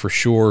talent for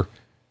sure.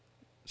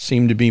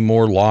 Seem to be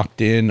more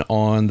locked in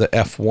on the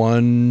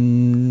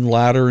F1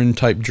 ladder and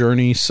type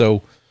journey.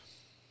 So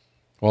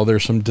while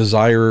there's some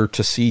desire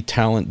to see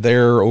talent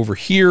there over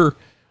here,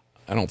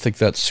 I don't think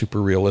that's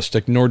super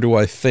realistic, nor do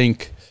I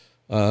think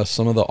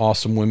some of the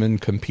awesome women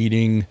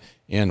competing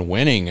and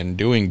winning and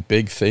doing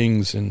big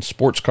things in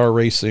sports car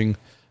racing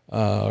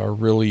are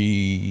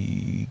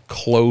really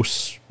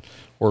close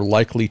or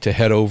likely to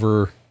head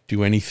over,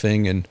 do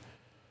anything in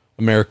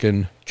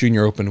American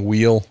Junior Open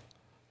wheel.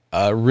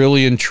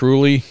 Really and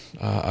truly,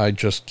 I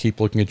just keep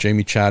looking at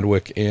Jamie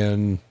Chadwick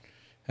and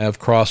have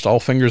crossed all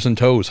fingers and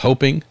toes,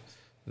 hoping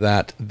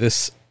that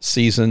this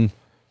season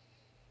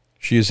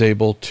she is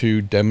able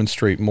to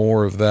demonstrate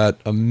more of that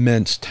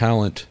immense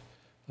talent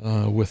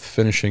with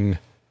finishing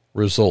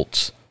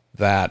results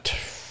that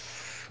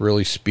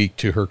really speak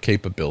to her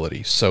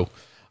capabilities. So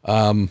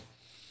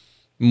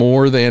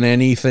more than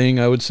anything,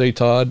 I would say,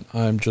 Todd,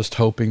 I'm just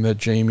hoping that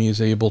Jamie is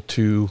able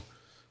to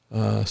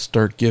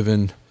start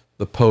giving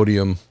the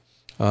podium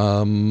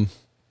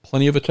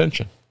plenty of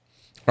attention.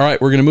 All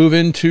right, we're going to move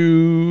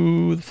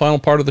into the final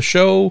part of the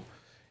show,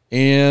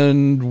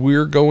 and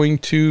we're going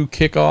to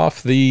kick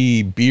off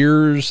the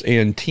beers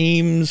and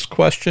teams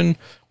question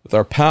with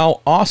our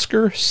pal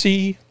Oscar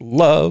C.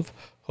 Love.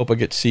 Hope I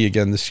get to see you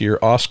again this year.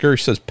 Oscar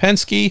says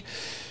Penske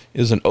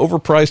is an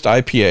overpriced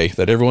IPA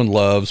that everyone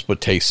loves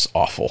but tastes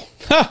awful.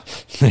 Ha!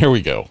 There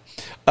we go.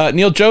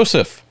 Neil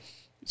Joseph,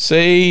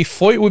 say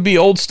Foyt would be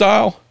old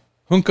style,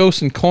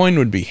 Juncos and Coyne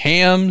would be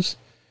Hams,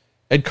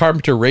 Ed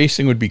Carpenter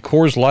Racing would be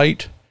Coors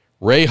Light,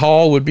 Ray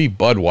Hall would be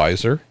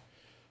Budweiser,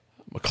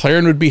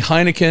 McLaren would be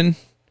Heineken,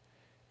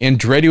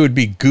 Andretti would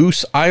be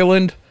Goose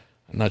Island.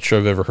 I'm not sure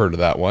I've ever heard of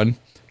that one.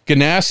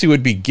 Ganassi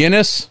would be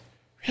Guinness.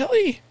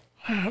 Really?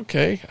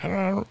 Okay. I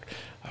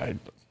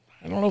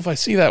don't know if I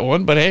see that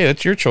one, but hey,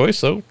 that's your choice,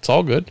 so it's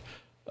all good.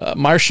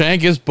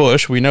 Meyer-Shank is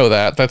Busch. We know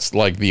that. That's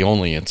like the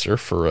only answer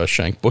for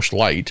Shank Busch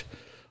Light.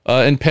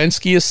 And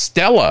Penske is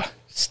Stella.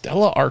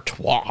 Stella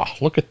Artois.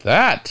 Look at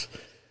that.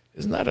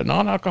 Isn't that a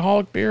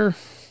non-alcoholic beer?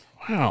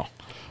 Wow.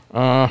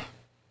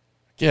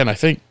 Again, I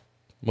think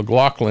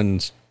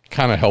McLaughlin's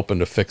kind of helping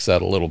to fix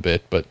that a little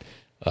bit, but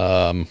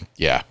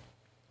yeah.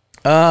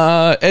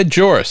 Ed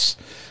Joris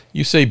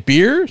you say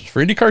beers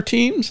for IndyCar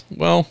teams?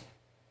 Well,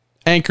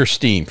 Anchor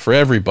Steam for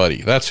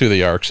everybody. That's who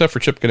they are, except for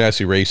Chip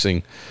Ganassi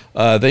Racing.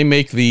 They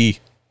make the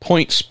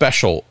point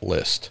special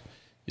list.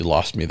 You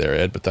lost me there,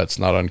 Ed, but that's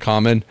not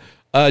uncommon.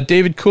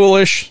 David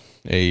Coolish,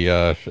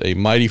 a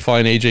mighty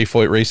fine AJ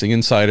Foyt Racing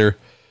insider,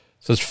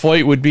 says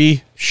Foyt would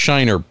be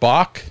Shiner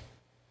Bach.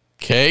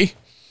 Okay.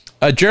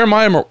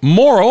 Jeremiah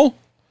Morrill,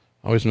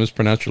 I always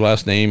mispronounce your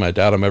last name. I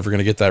doubt I'm ever going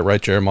to get that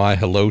right, Jeremiah.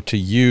 Hello to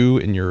you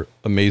and your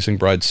amazing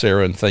bride,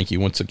 Sarah, and thank you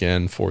once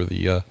again for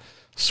the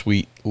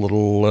sweet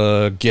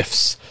little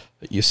gifts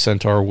that you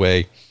sent our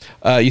way.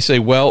 You say,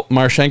 well,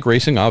 Marshank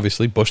Racing,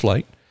 obviously, Busch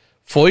Light.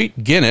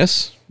 Foyt,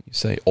 Guinness, you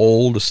say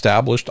old,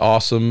 established,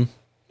 awesome,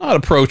 not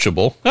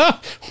approachable.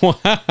 Wow,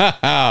 look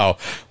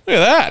at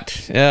that.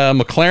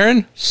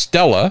 McLaren,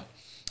 Stella,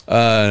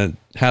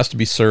 has to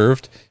be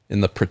served in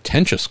the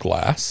pretentious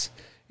glass.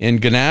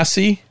 And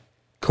Ganassi,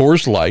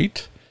 Coors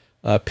Light.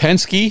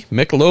 Penske,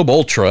 Michelob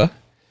Ultra.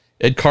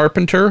 Ed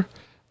Carpenter,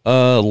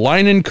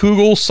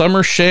 Leinenkugel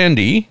Summer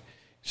Shandy.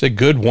 Said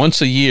good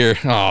once a year.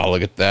 Oh,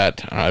 look at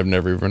that. I've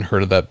never even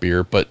heard of that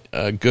beer, but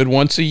good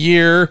once a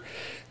year.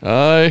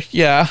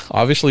 Yeah,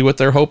 obviously what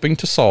they're hoping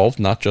to solve,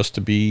 not just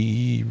to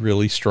be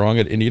really strong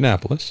at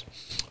Indianapolis.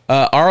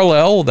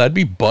 RLL, that'd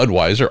be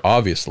Budweiser,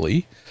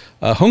 obviously.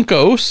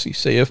 Hunkos, you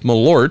say if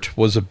Malort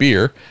was a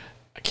beer.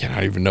 I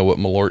cannot even know what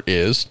Malort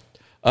is.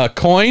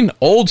 Coin,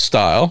 Old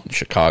Style,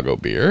 Chicago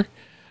beer.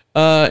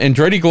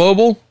 Andretti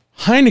Global,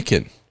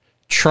 Heineken,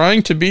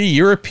 trying to be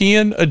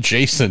European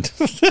adjacent.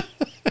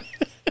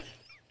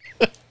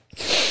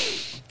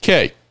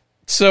 Okay,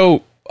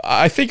 so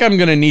I think I'm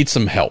going to need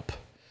some help.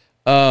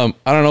 I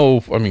don't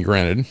know. I mean,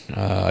 granted,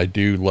 I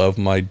do love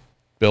my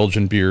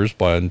Belgian beers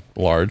by and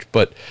large,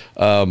 but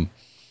so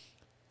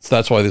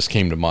that's why this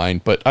came to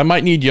mind. But I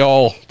might need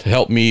y'all to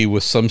help me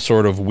with some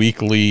sort of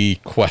weekly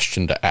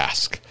question to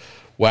ask.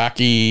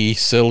 Wacky,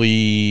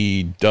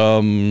 silly,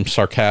 dumb,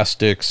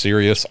 sarcastic,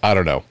 serious. I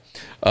don't know.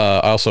 I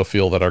also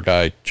feel that our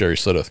guy, Jerry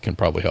Slideth, can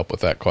probably help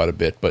with that quite a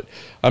bit. But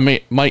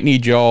I might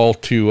need y'all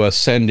to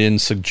send in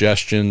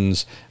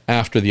suggestions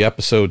after the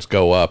episodes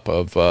go up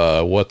of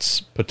what's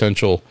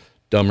potential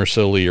dumb or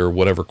silly or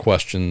whatever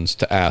questions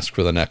to ask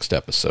for the next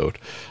episode.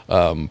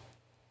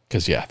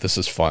 Because, yeah, this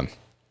is fun.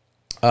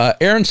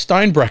 Aaron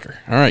Steinbrecher.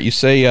 All right, you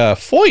say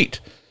Foyt.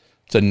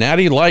 It's a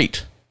natty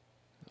light.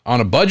 On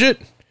a budget,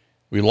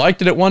 we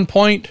liked it at one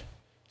point.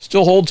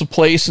 Still holds a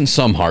place in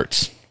some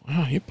hearts.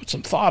 Wow, you put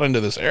some thought into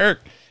this, Eric.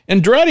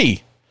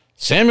 Andretti,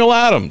 Samuel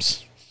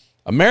Adams,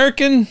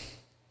 American,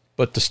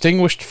 but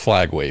distinguished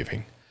flag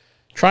waving.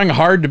 Trying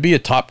hard to be a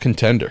top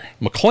contender.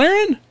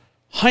 McLaren,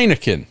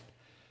 Heineken,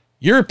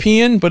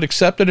 European, but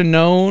accepted and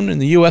known in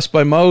the U.S.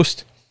 by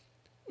most.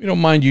 We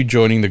don't mind you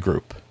joining the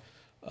group.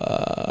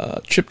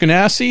 Chip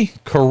Ganassi,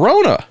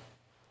 Corona.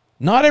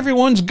 Not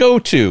everyone's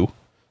go-to,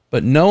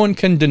 but no one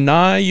can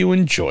deny you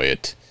enjoy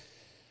it.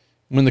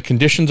 When the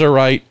conditions are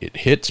right, it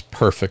hits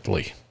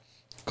perfectly.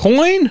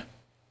 Coin,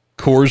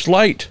 Coors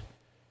Light.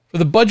 For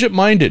the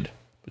budget-minded,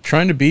 but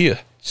trying to be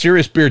a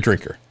serious beer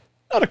drinker.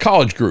 Not a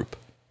college group,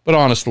 but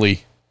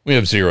honestly, we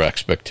have zero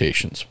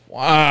expectations.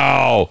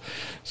 Wow,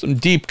 some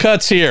deep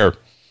cuts here.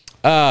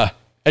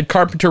 Ed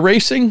Carpenter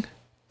Racing,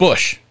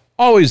 Busch,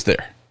 always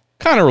there.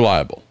 Kind of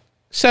reliable.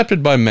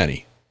 Accepted by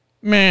many.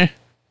 Meh.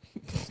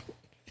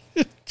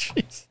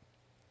 Jeez.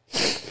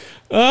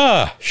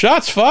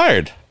 Shots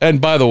fired. And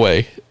by the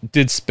way,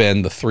 did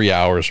spend the 3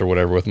 hours or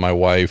whatever with my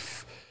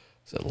wife.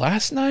 Was it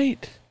last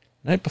night?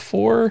 Night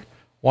before?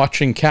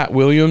 Watching Cat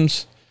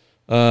Williams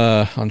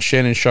on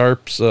Shannon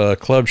Sharp's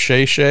Club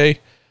Shay Shay.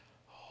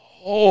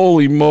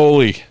 Holy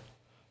moly.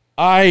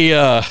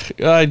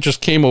 I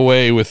just came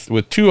away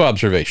with two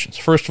observations.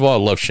 First of all,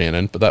 I love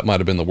Shannon, but that might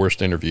have been the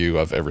worst interview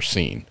I've ever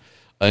seen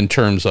in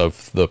terms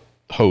of the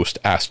host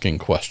asking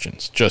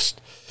questions.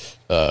 Just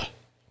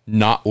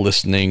not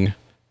listening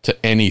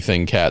to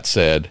anything Cat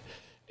said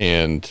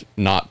and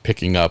not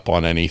picking up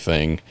on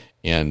anything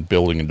and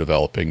building and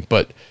developing.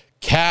 But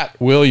Cat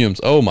Williams,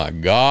 oh my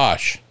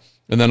gosh.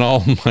 And then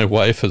all my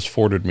wife has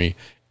forwarded me.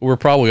 We're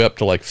probably up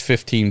to like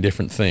 15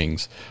 different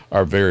things.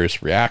 Our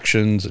various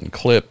reactions and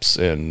clips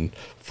and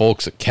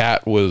folks at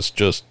Cat was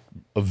just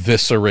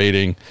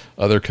eviscerating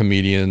other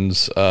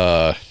comedians.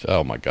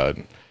 Oh my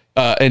God.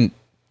 And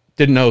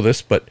didn't know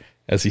this, but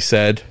as he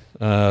said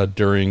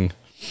during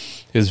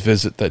his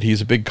visit that he's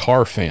a big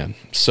car fan.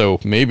 So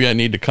maybe I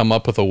need to come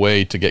up with a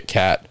way to get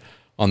Cat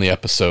on the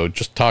episode.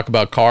 Just talk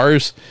about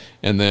cars.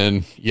 And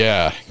then,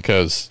 yeah,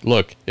 because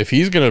look, if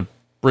he's going to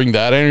bring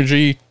that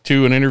energy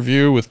to an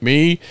interview with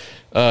me,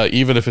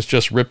 even if it's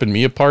just ripping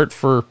me apart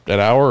for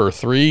an hour or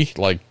three,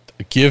 like,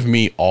 give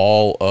me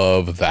all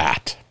of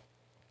that.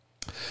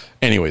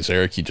 Anyways,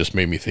 Eric, you just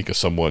made me think of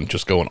someone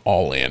just going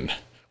all in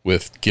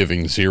with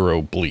giving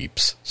zero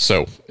bleeps.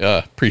 So,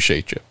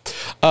 appreciate you.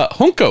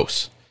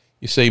 Hunkos,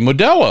 you say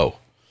Modelo,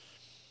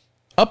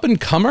 up and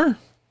comer,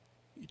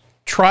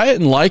 try it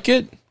and like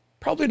it.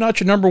 Probably not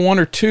your number one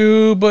or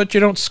two, but you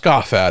don't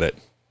scoff at it.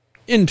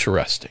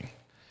 Interesting.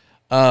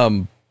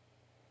 RLL,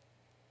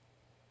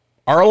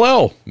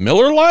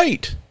 Miller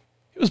Lite.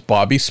 It was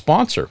Bobby's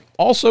sponsor.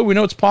 Also, we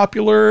know it's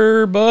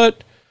popular,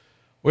 but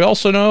we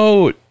also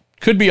know it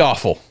could be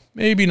awful.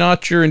 Maybe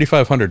not your Indy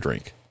 500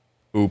 drink.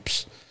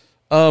 Oops.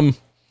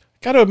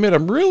 Got to admit,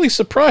 I'm really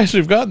surprised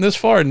we've gotten this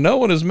far and no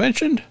one has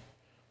mentioned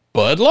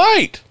Bud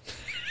Light.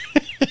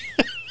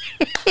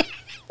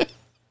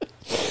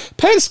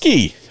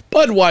 Penske,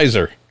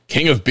 Budweiser,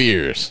 king of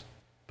beers.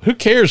 Who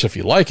cares if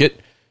you like it?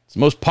 It's the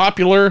most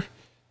popular.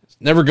 It's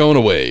never going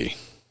away.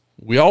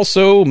 We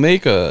also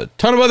make a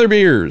ton of other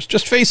beers.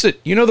 Just face it,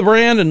 you know the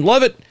brand and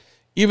love it,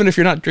 even if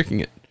you're not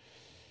drinking it.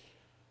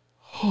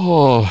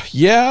 Oh,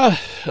 yeah.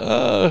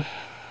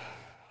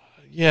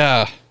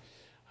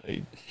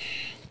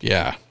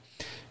 Yeah.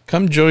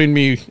 Come join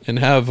me and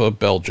have a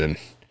Belgian.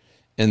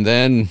 And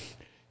then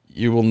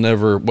you will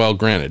never, well,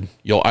 granted,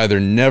 you'll either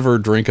never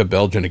drink a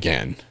Belgian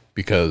again,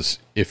 because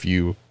if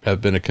you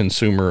have been a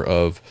consumer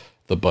of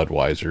the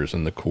Budweisers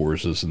and the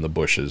Coorses and the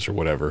Bushes or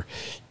whatever,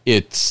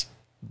 it's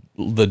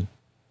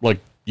like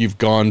you've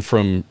gone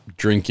from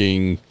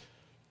drinking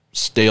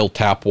stale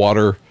tap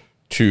water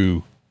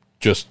to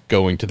just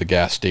going to the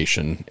gas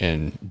station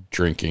and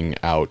drinking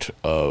out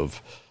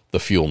of the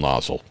fuel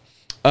nozzle.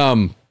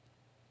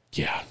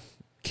 Yeah,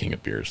 king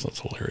of beers. That's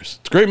hilarious.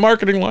 It's a great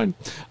marketing line.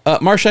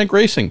 Marshank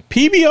Racing,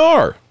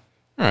 PBR.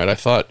 All right, I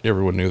thought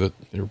everyone knew that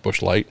they were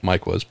Busch Light.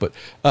 Mike was, but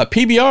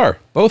PBR.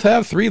 Both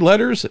have 3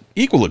 letters that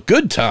equal a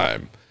good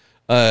time.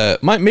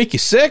 Might make you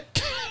sick,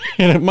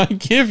 and it might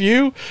give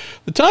you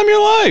the time of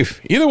your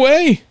life. Either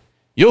way,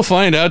 you'll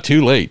find out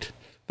too late.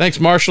 Thanks,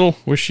 Marshall.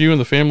 Wish you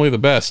and the family the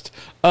best.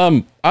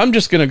 I'm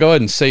just going to go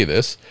ahead and say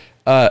this.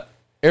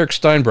 Eric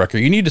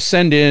Steinbrecher, you need to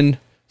send in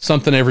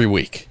something every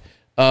week.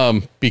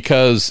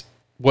 Because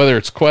whether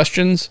it's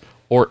questions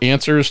or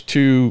answers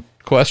to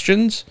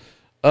questions,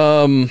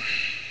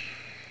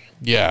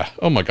 yeah,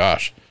 oh my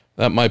gosh,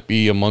 that might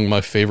be among my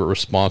favorite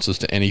responses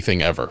to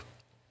anything ever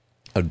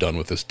I've done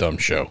with this dumb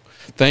show.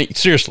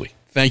 Seriously,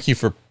 thank you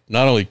for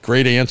not only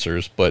great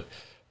answers, but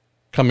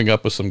coming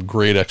up with some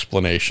great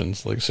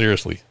explanations. Like,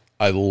 seriously,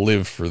 I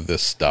live for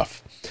this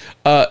stuff.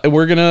 And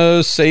we're going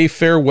to say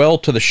farewell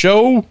to the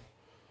show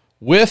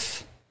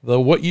with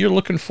what you're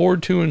looking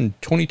forward to in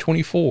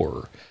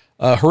 2024.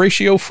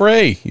 Horatio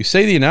Frey, you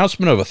say the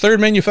announcement of a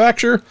third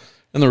manufacturer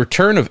and the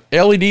return of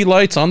LED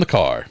lights on the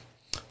car.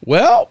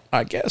 Well,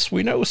 I guess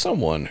we know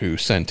someone who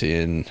sent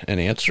in an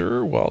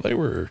answer while they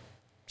were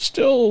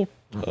still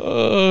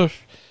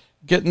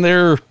getting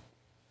their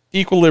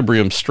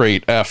equilibrium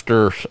straight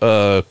after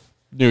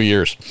New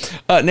Year's.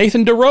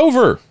 Nathan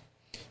DeRover,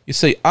 you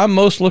say, I'm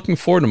most looking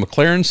forward to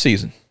McLaren's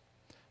season.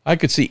 I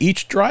could see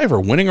each driver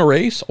winning a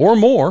race or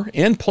more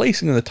and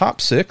placing in the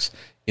top 6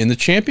 in the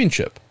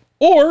championship.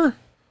 Or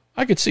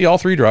I could see all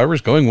 3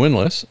 drivers going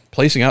winless,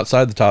 placing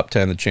outside the top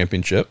 10 in the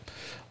championship.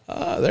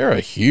 They're a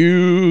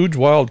huge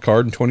wild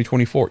card in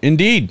 2024.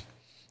 Indeed.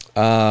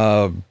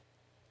 McLaren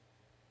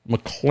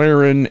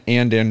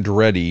and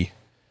Andretti,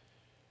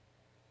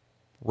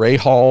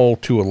 Rahal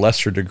to a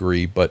lesser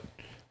degree, but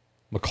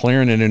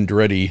McLaren and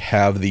Andretti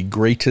have the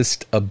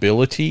greatest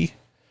ability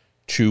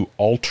to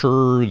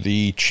alter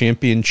the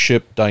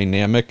championship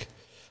dynamic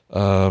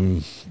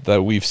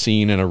that we've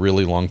seen in a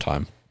really long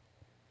time.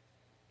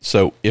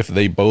 So if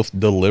they both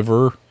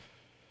deliver,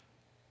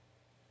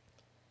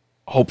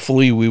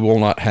 hopefully we will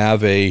not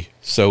have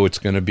so it's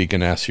going to be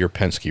Ganassi or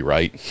Penske,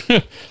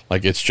 right?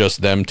 Like it's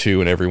just them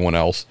two and everyone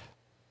else.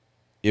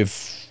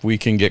 If we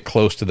can get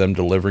close to them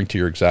delivering, to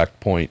your exact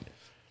point,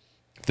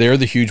 they're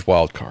the huge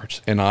wild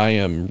cards. And I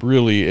am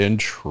really and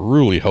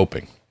truly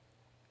hoping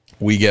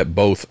we get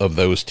both of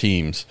those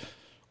teams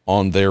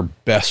on their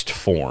best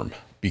form,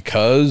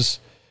 because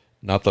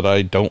not that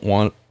I don't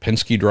want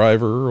Penske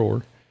driver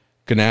or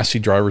Ganassi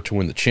driver to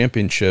win the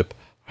championship.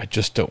 I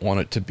just don't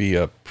want it to be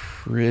a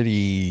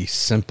pretty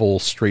simple,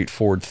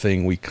 straightforward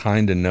thing. We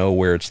kind of know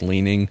where it's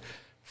leaning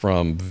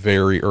from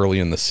very early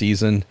in the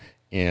season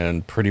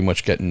and pretty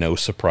much get no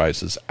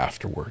surprises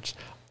afterwards.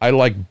 I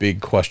like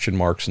big question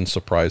marks and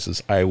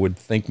surprises. I would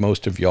think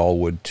most of y'all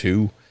would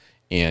too.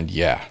 And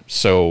yeah,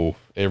 so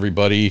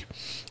everybody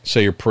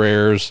say your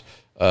prayers,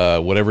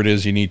 whatever it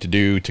is you need to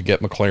do to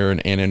get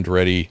McLaren and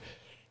Andretti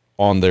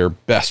on their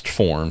best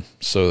form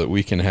so that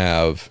we can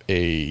have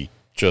a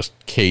just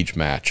cage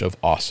match of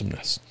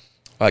awesomeness.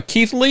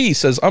 Keith Lee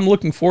says, I'm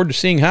looking forward to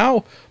seeing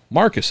how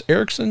Marcus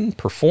Ericsson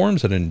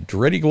performs at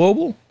Andretti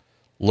Global,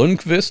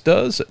 Lundqvist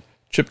does at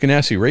Chip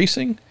Ganassi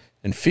Racing,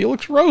 and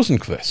Felix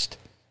Rosenqvist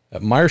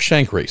at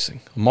Meyer-Shank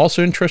Racing. I'm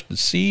also interested to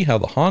see how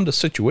the Honda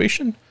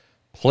situation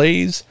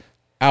plays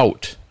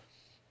out.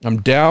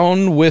 I'm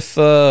down with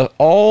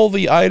all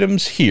the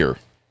items here.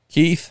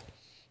 Keith,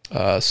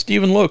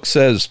 Stephen Look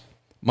says,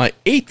 my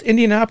 8th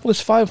Indianapolis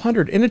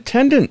 500 in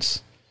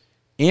attendance,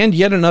 and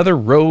yet another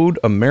Road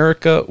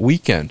America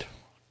weekend.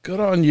 Good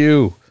on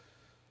you,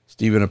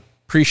 Stephen.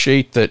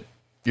 Appreciate that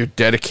you're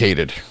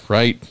dedicated,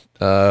 right?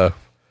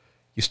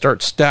 You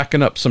start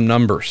stacking up some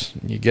numbers.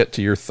 You get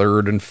to your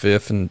 3rd and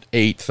 5th and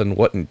 8th and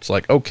what, and it's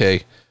like,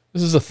 okay,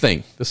 this is a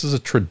thing. This is a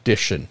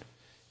tradition.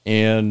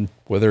 And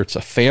whether it's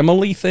a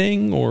family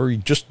thing or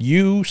just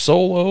you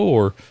solo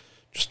or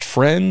just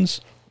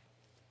friends.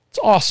 It's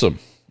awesome.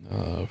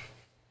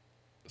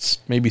 This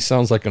maybe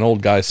sounds like an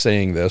old guy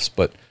saying this,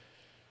 but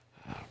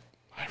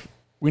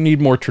we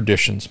need more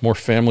traditions, more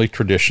family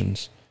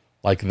traditions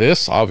like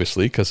this,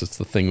 obviously, because it's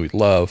the thing we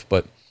love.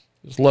 But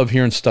I just love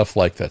hearing stuff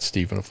like that,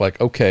 Stephen, of like,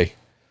 okay,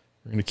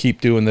 we're going to keep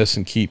doing this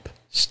and keep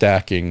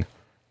stacking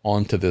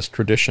onto this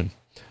tradition.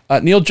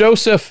 Neil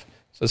Joseph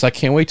says, I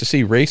can't wait to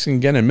see racing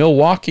again in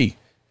Milwaukee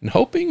and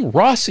hoping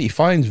Rossi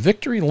finds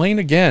victory lane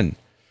again.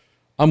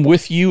 I'm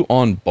with you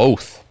on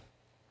both.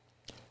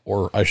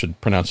 Or I should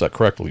pronounce that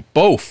correctly.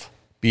 Both.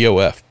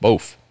 B-O-F.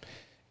 Both.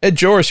 Ed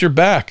Joris, you're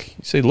back.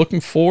 You say,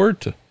 looking forward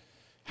to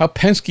how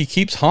Penske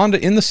keeps Honda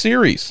in the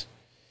series.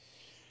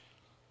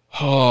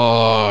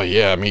 Oh,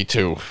 yeah, me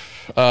too.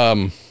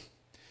 Did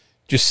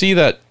you see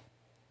that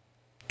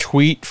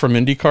tweet from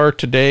IndyCar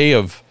today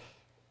of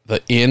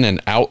the in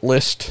and out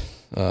list?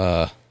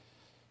 The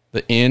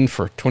in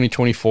for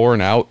 2024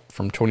 and out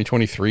from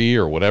 2023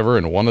 or whatever,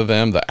 and one of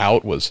them, the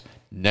out was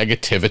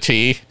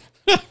negativity.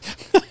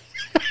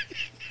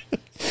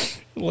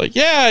 Like,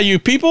 yeah, you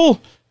people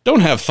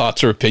don't have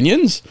thoughts or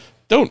opinions,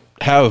 don't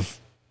have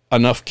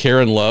enough care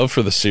and love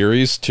for the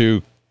series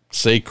to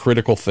say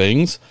critical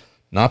things,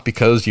 not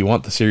because you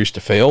want the series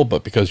to fail,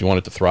 but because you want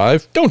it to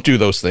thrive. Don't do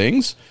those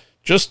things.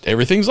 Just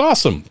everything's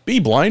awesome. Be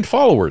blind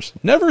followers.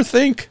 Never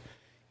think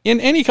in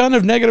any kind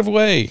of negative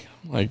way.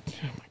 Like,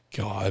 oh my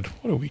God,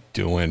 what are we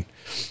doing?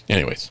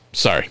 Anyways,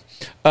 sorry.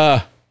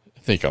 I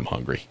think I'm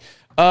hungry.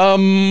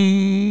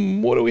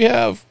 What do we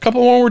have? A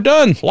couple more, we're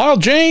done. Lyle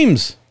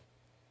James.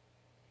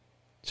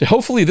 So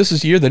hopefully this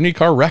is the year that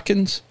IndyCar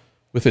reckons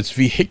with its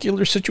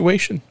vehicular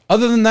situation.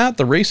 Other than that,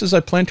 the races I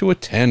plan to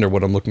attend are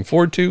what I'm looking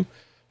forward to.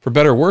 For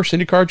better or worse,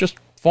 IndyCar just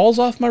falls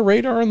off my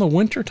radar in the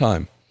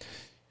wintertime.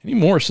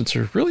 Anymore, since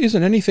there really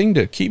isn't anything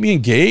to keep me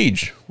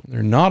engaged when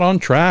they're not on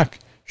track.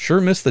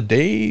 Sure miss the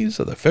days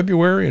of the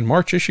February and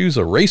March issues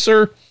of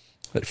Racer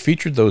that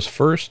featured those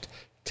first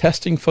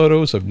testing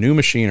photos of new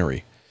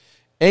machinery.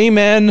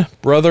 Amen,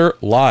 brother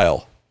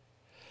Lyle.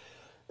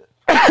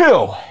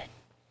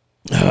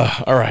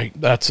 All right,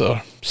 that's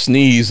a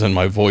sneeze and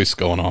my voice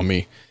going on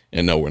me.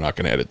 And no, we're not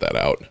going to edit that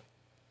out.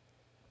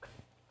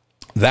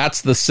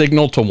 That's the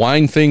signal to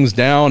wind things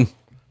down.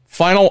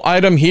 Final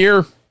item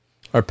here.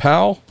 Our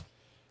pal,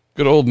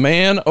 good old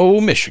man,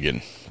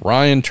 Michigan,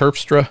 Ryan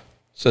Terpstra,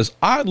 says,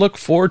 I look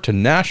forward to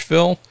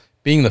Nashville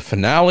being the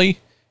finale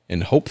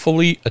and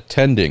hopefully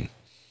attending.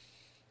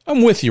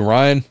 I'm with you,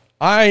 Ryan.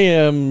 I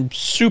am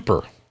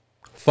super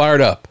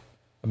fired up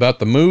about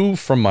the move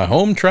from my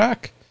home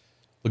track,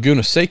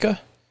 Laguna Seca,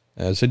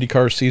 as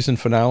IndyCar's season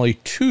finale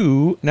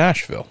to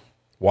Nashville.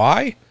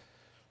 Why?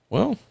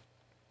 Well,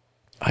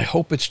 I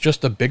hope it's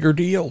just a bigger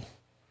deal.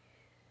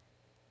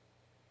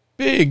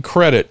 Big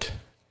credit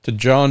to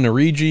John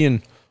Narigi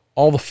and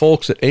all the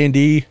folks at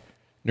A&D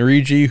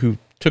Narigi who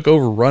took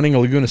over running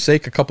Laguna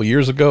Seca a couple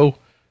years ago.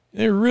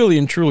 They really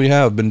and truly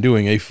have been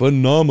doing a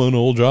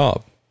phenomenal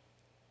job.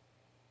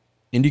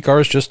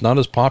 IndyCar is just not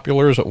as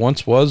popular as it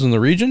once was in the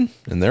region,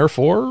 and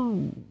therefore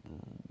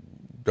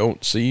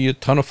don't see a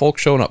ton of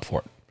folks showing up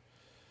for it.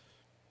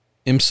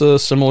 IMSA,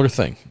 similar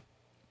thing.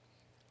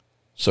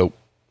 So,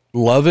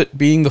 love it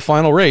being the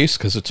final race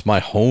because it's my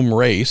home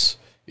race.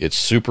 It's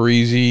super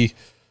easy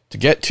to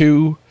get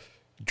to.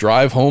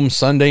 Drive home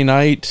Sunday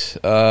night.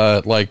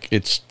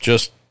 It's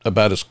just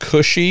about as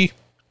cushy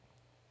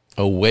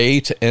a way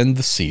to end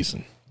the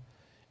season.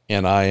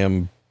 And I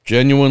am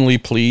genuinely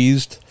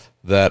pleased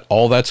that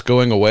all that's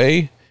going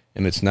away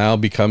and it's now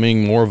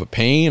becoming more of a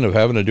pain of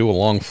having to do a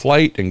long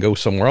flight and go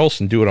somewhere else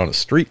and do it on a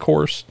street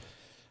course.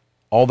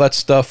 All that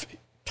stuff,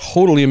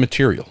 totally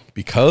immaterial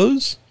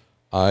because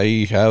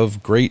I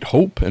have great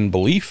hope and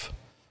belief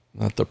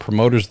that the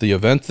promoters of the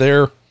event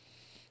there,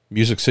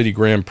 Music City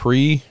Grand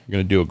Prix, are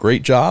going to do a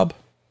great job,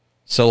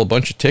 sell a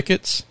bunch of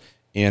tickets,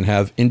 and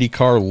have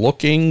IndyCar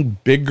looking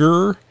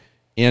bigger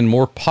and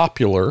more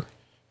popular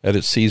at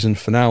its season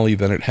finale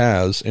than it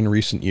has in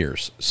recent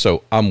years.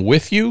 So I'm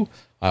with you.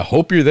 I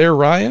hope you're there,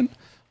 Ryan.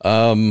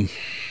 Onwards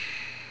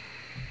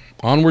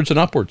and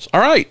upwards.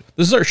 All right,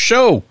 this is our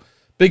show.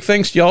 Big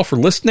thanks to y'all for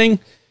listening.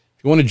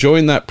 If you want to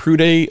join that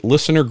Prude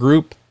listener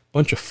group,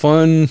 bunch of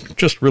fun,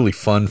 just really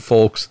fun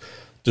folks.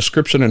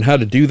 Description on how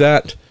to do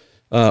that,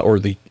 or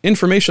the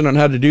information on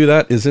how to do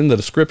that is in the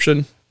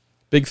description.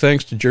 Big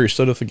thanks to Jerry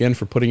Sudduth again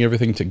for putting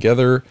everything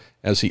together,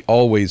 as he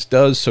always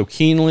does so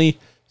keenly.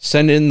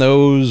 Send in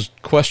those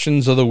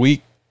questions of the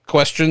week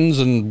questions,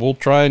 and we'll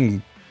try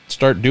and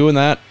start doing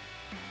that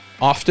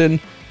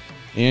often.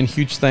 And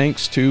huge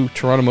thanks to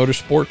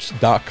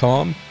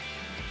TorontoMotorsports.com,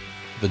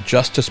 the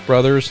Justice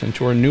Brothers, and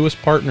to our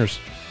newest partners.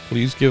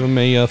 Please give them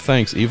a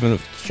thanks, even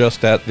if it's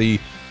just at the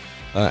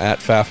at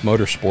FAF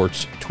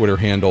Motorsports Twitter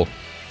handle.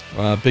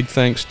 Big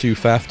thanks to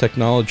FAF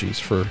Technologies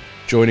for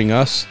joining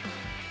us,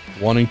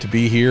 wanting to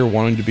be here,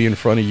 wanting to be in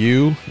front of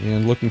you,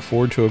 and looking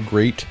forward to a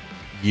great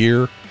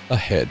year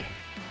ahead.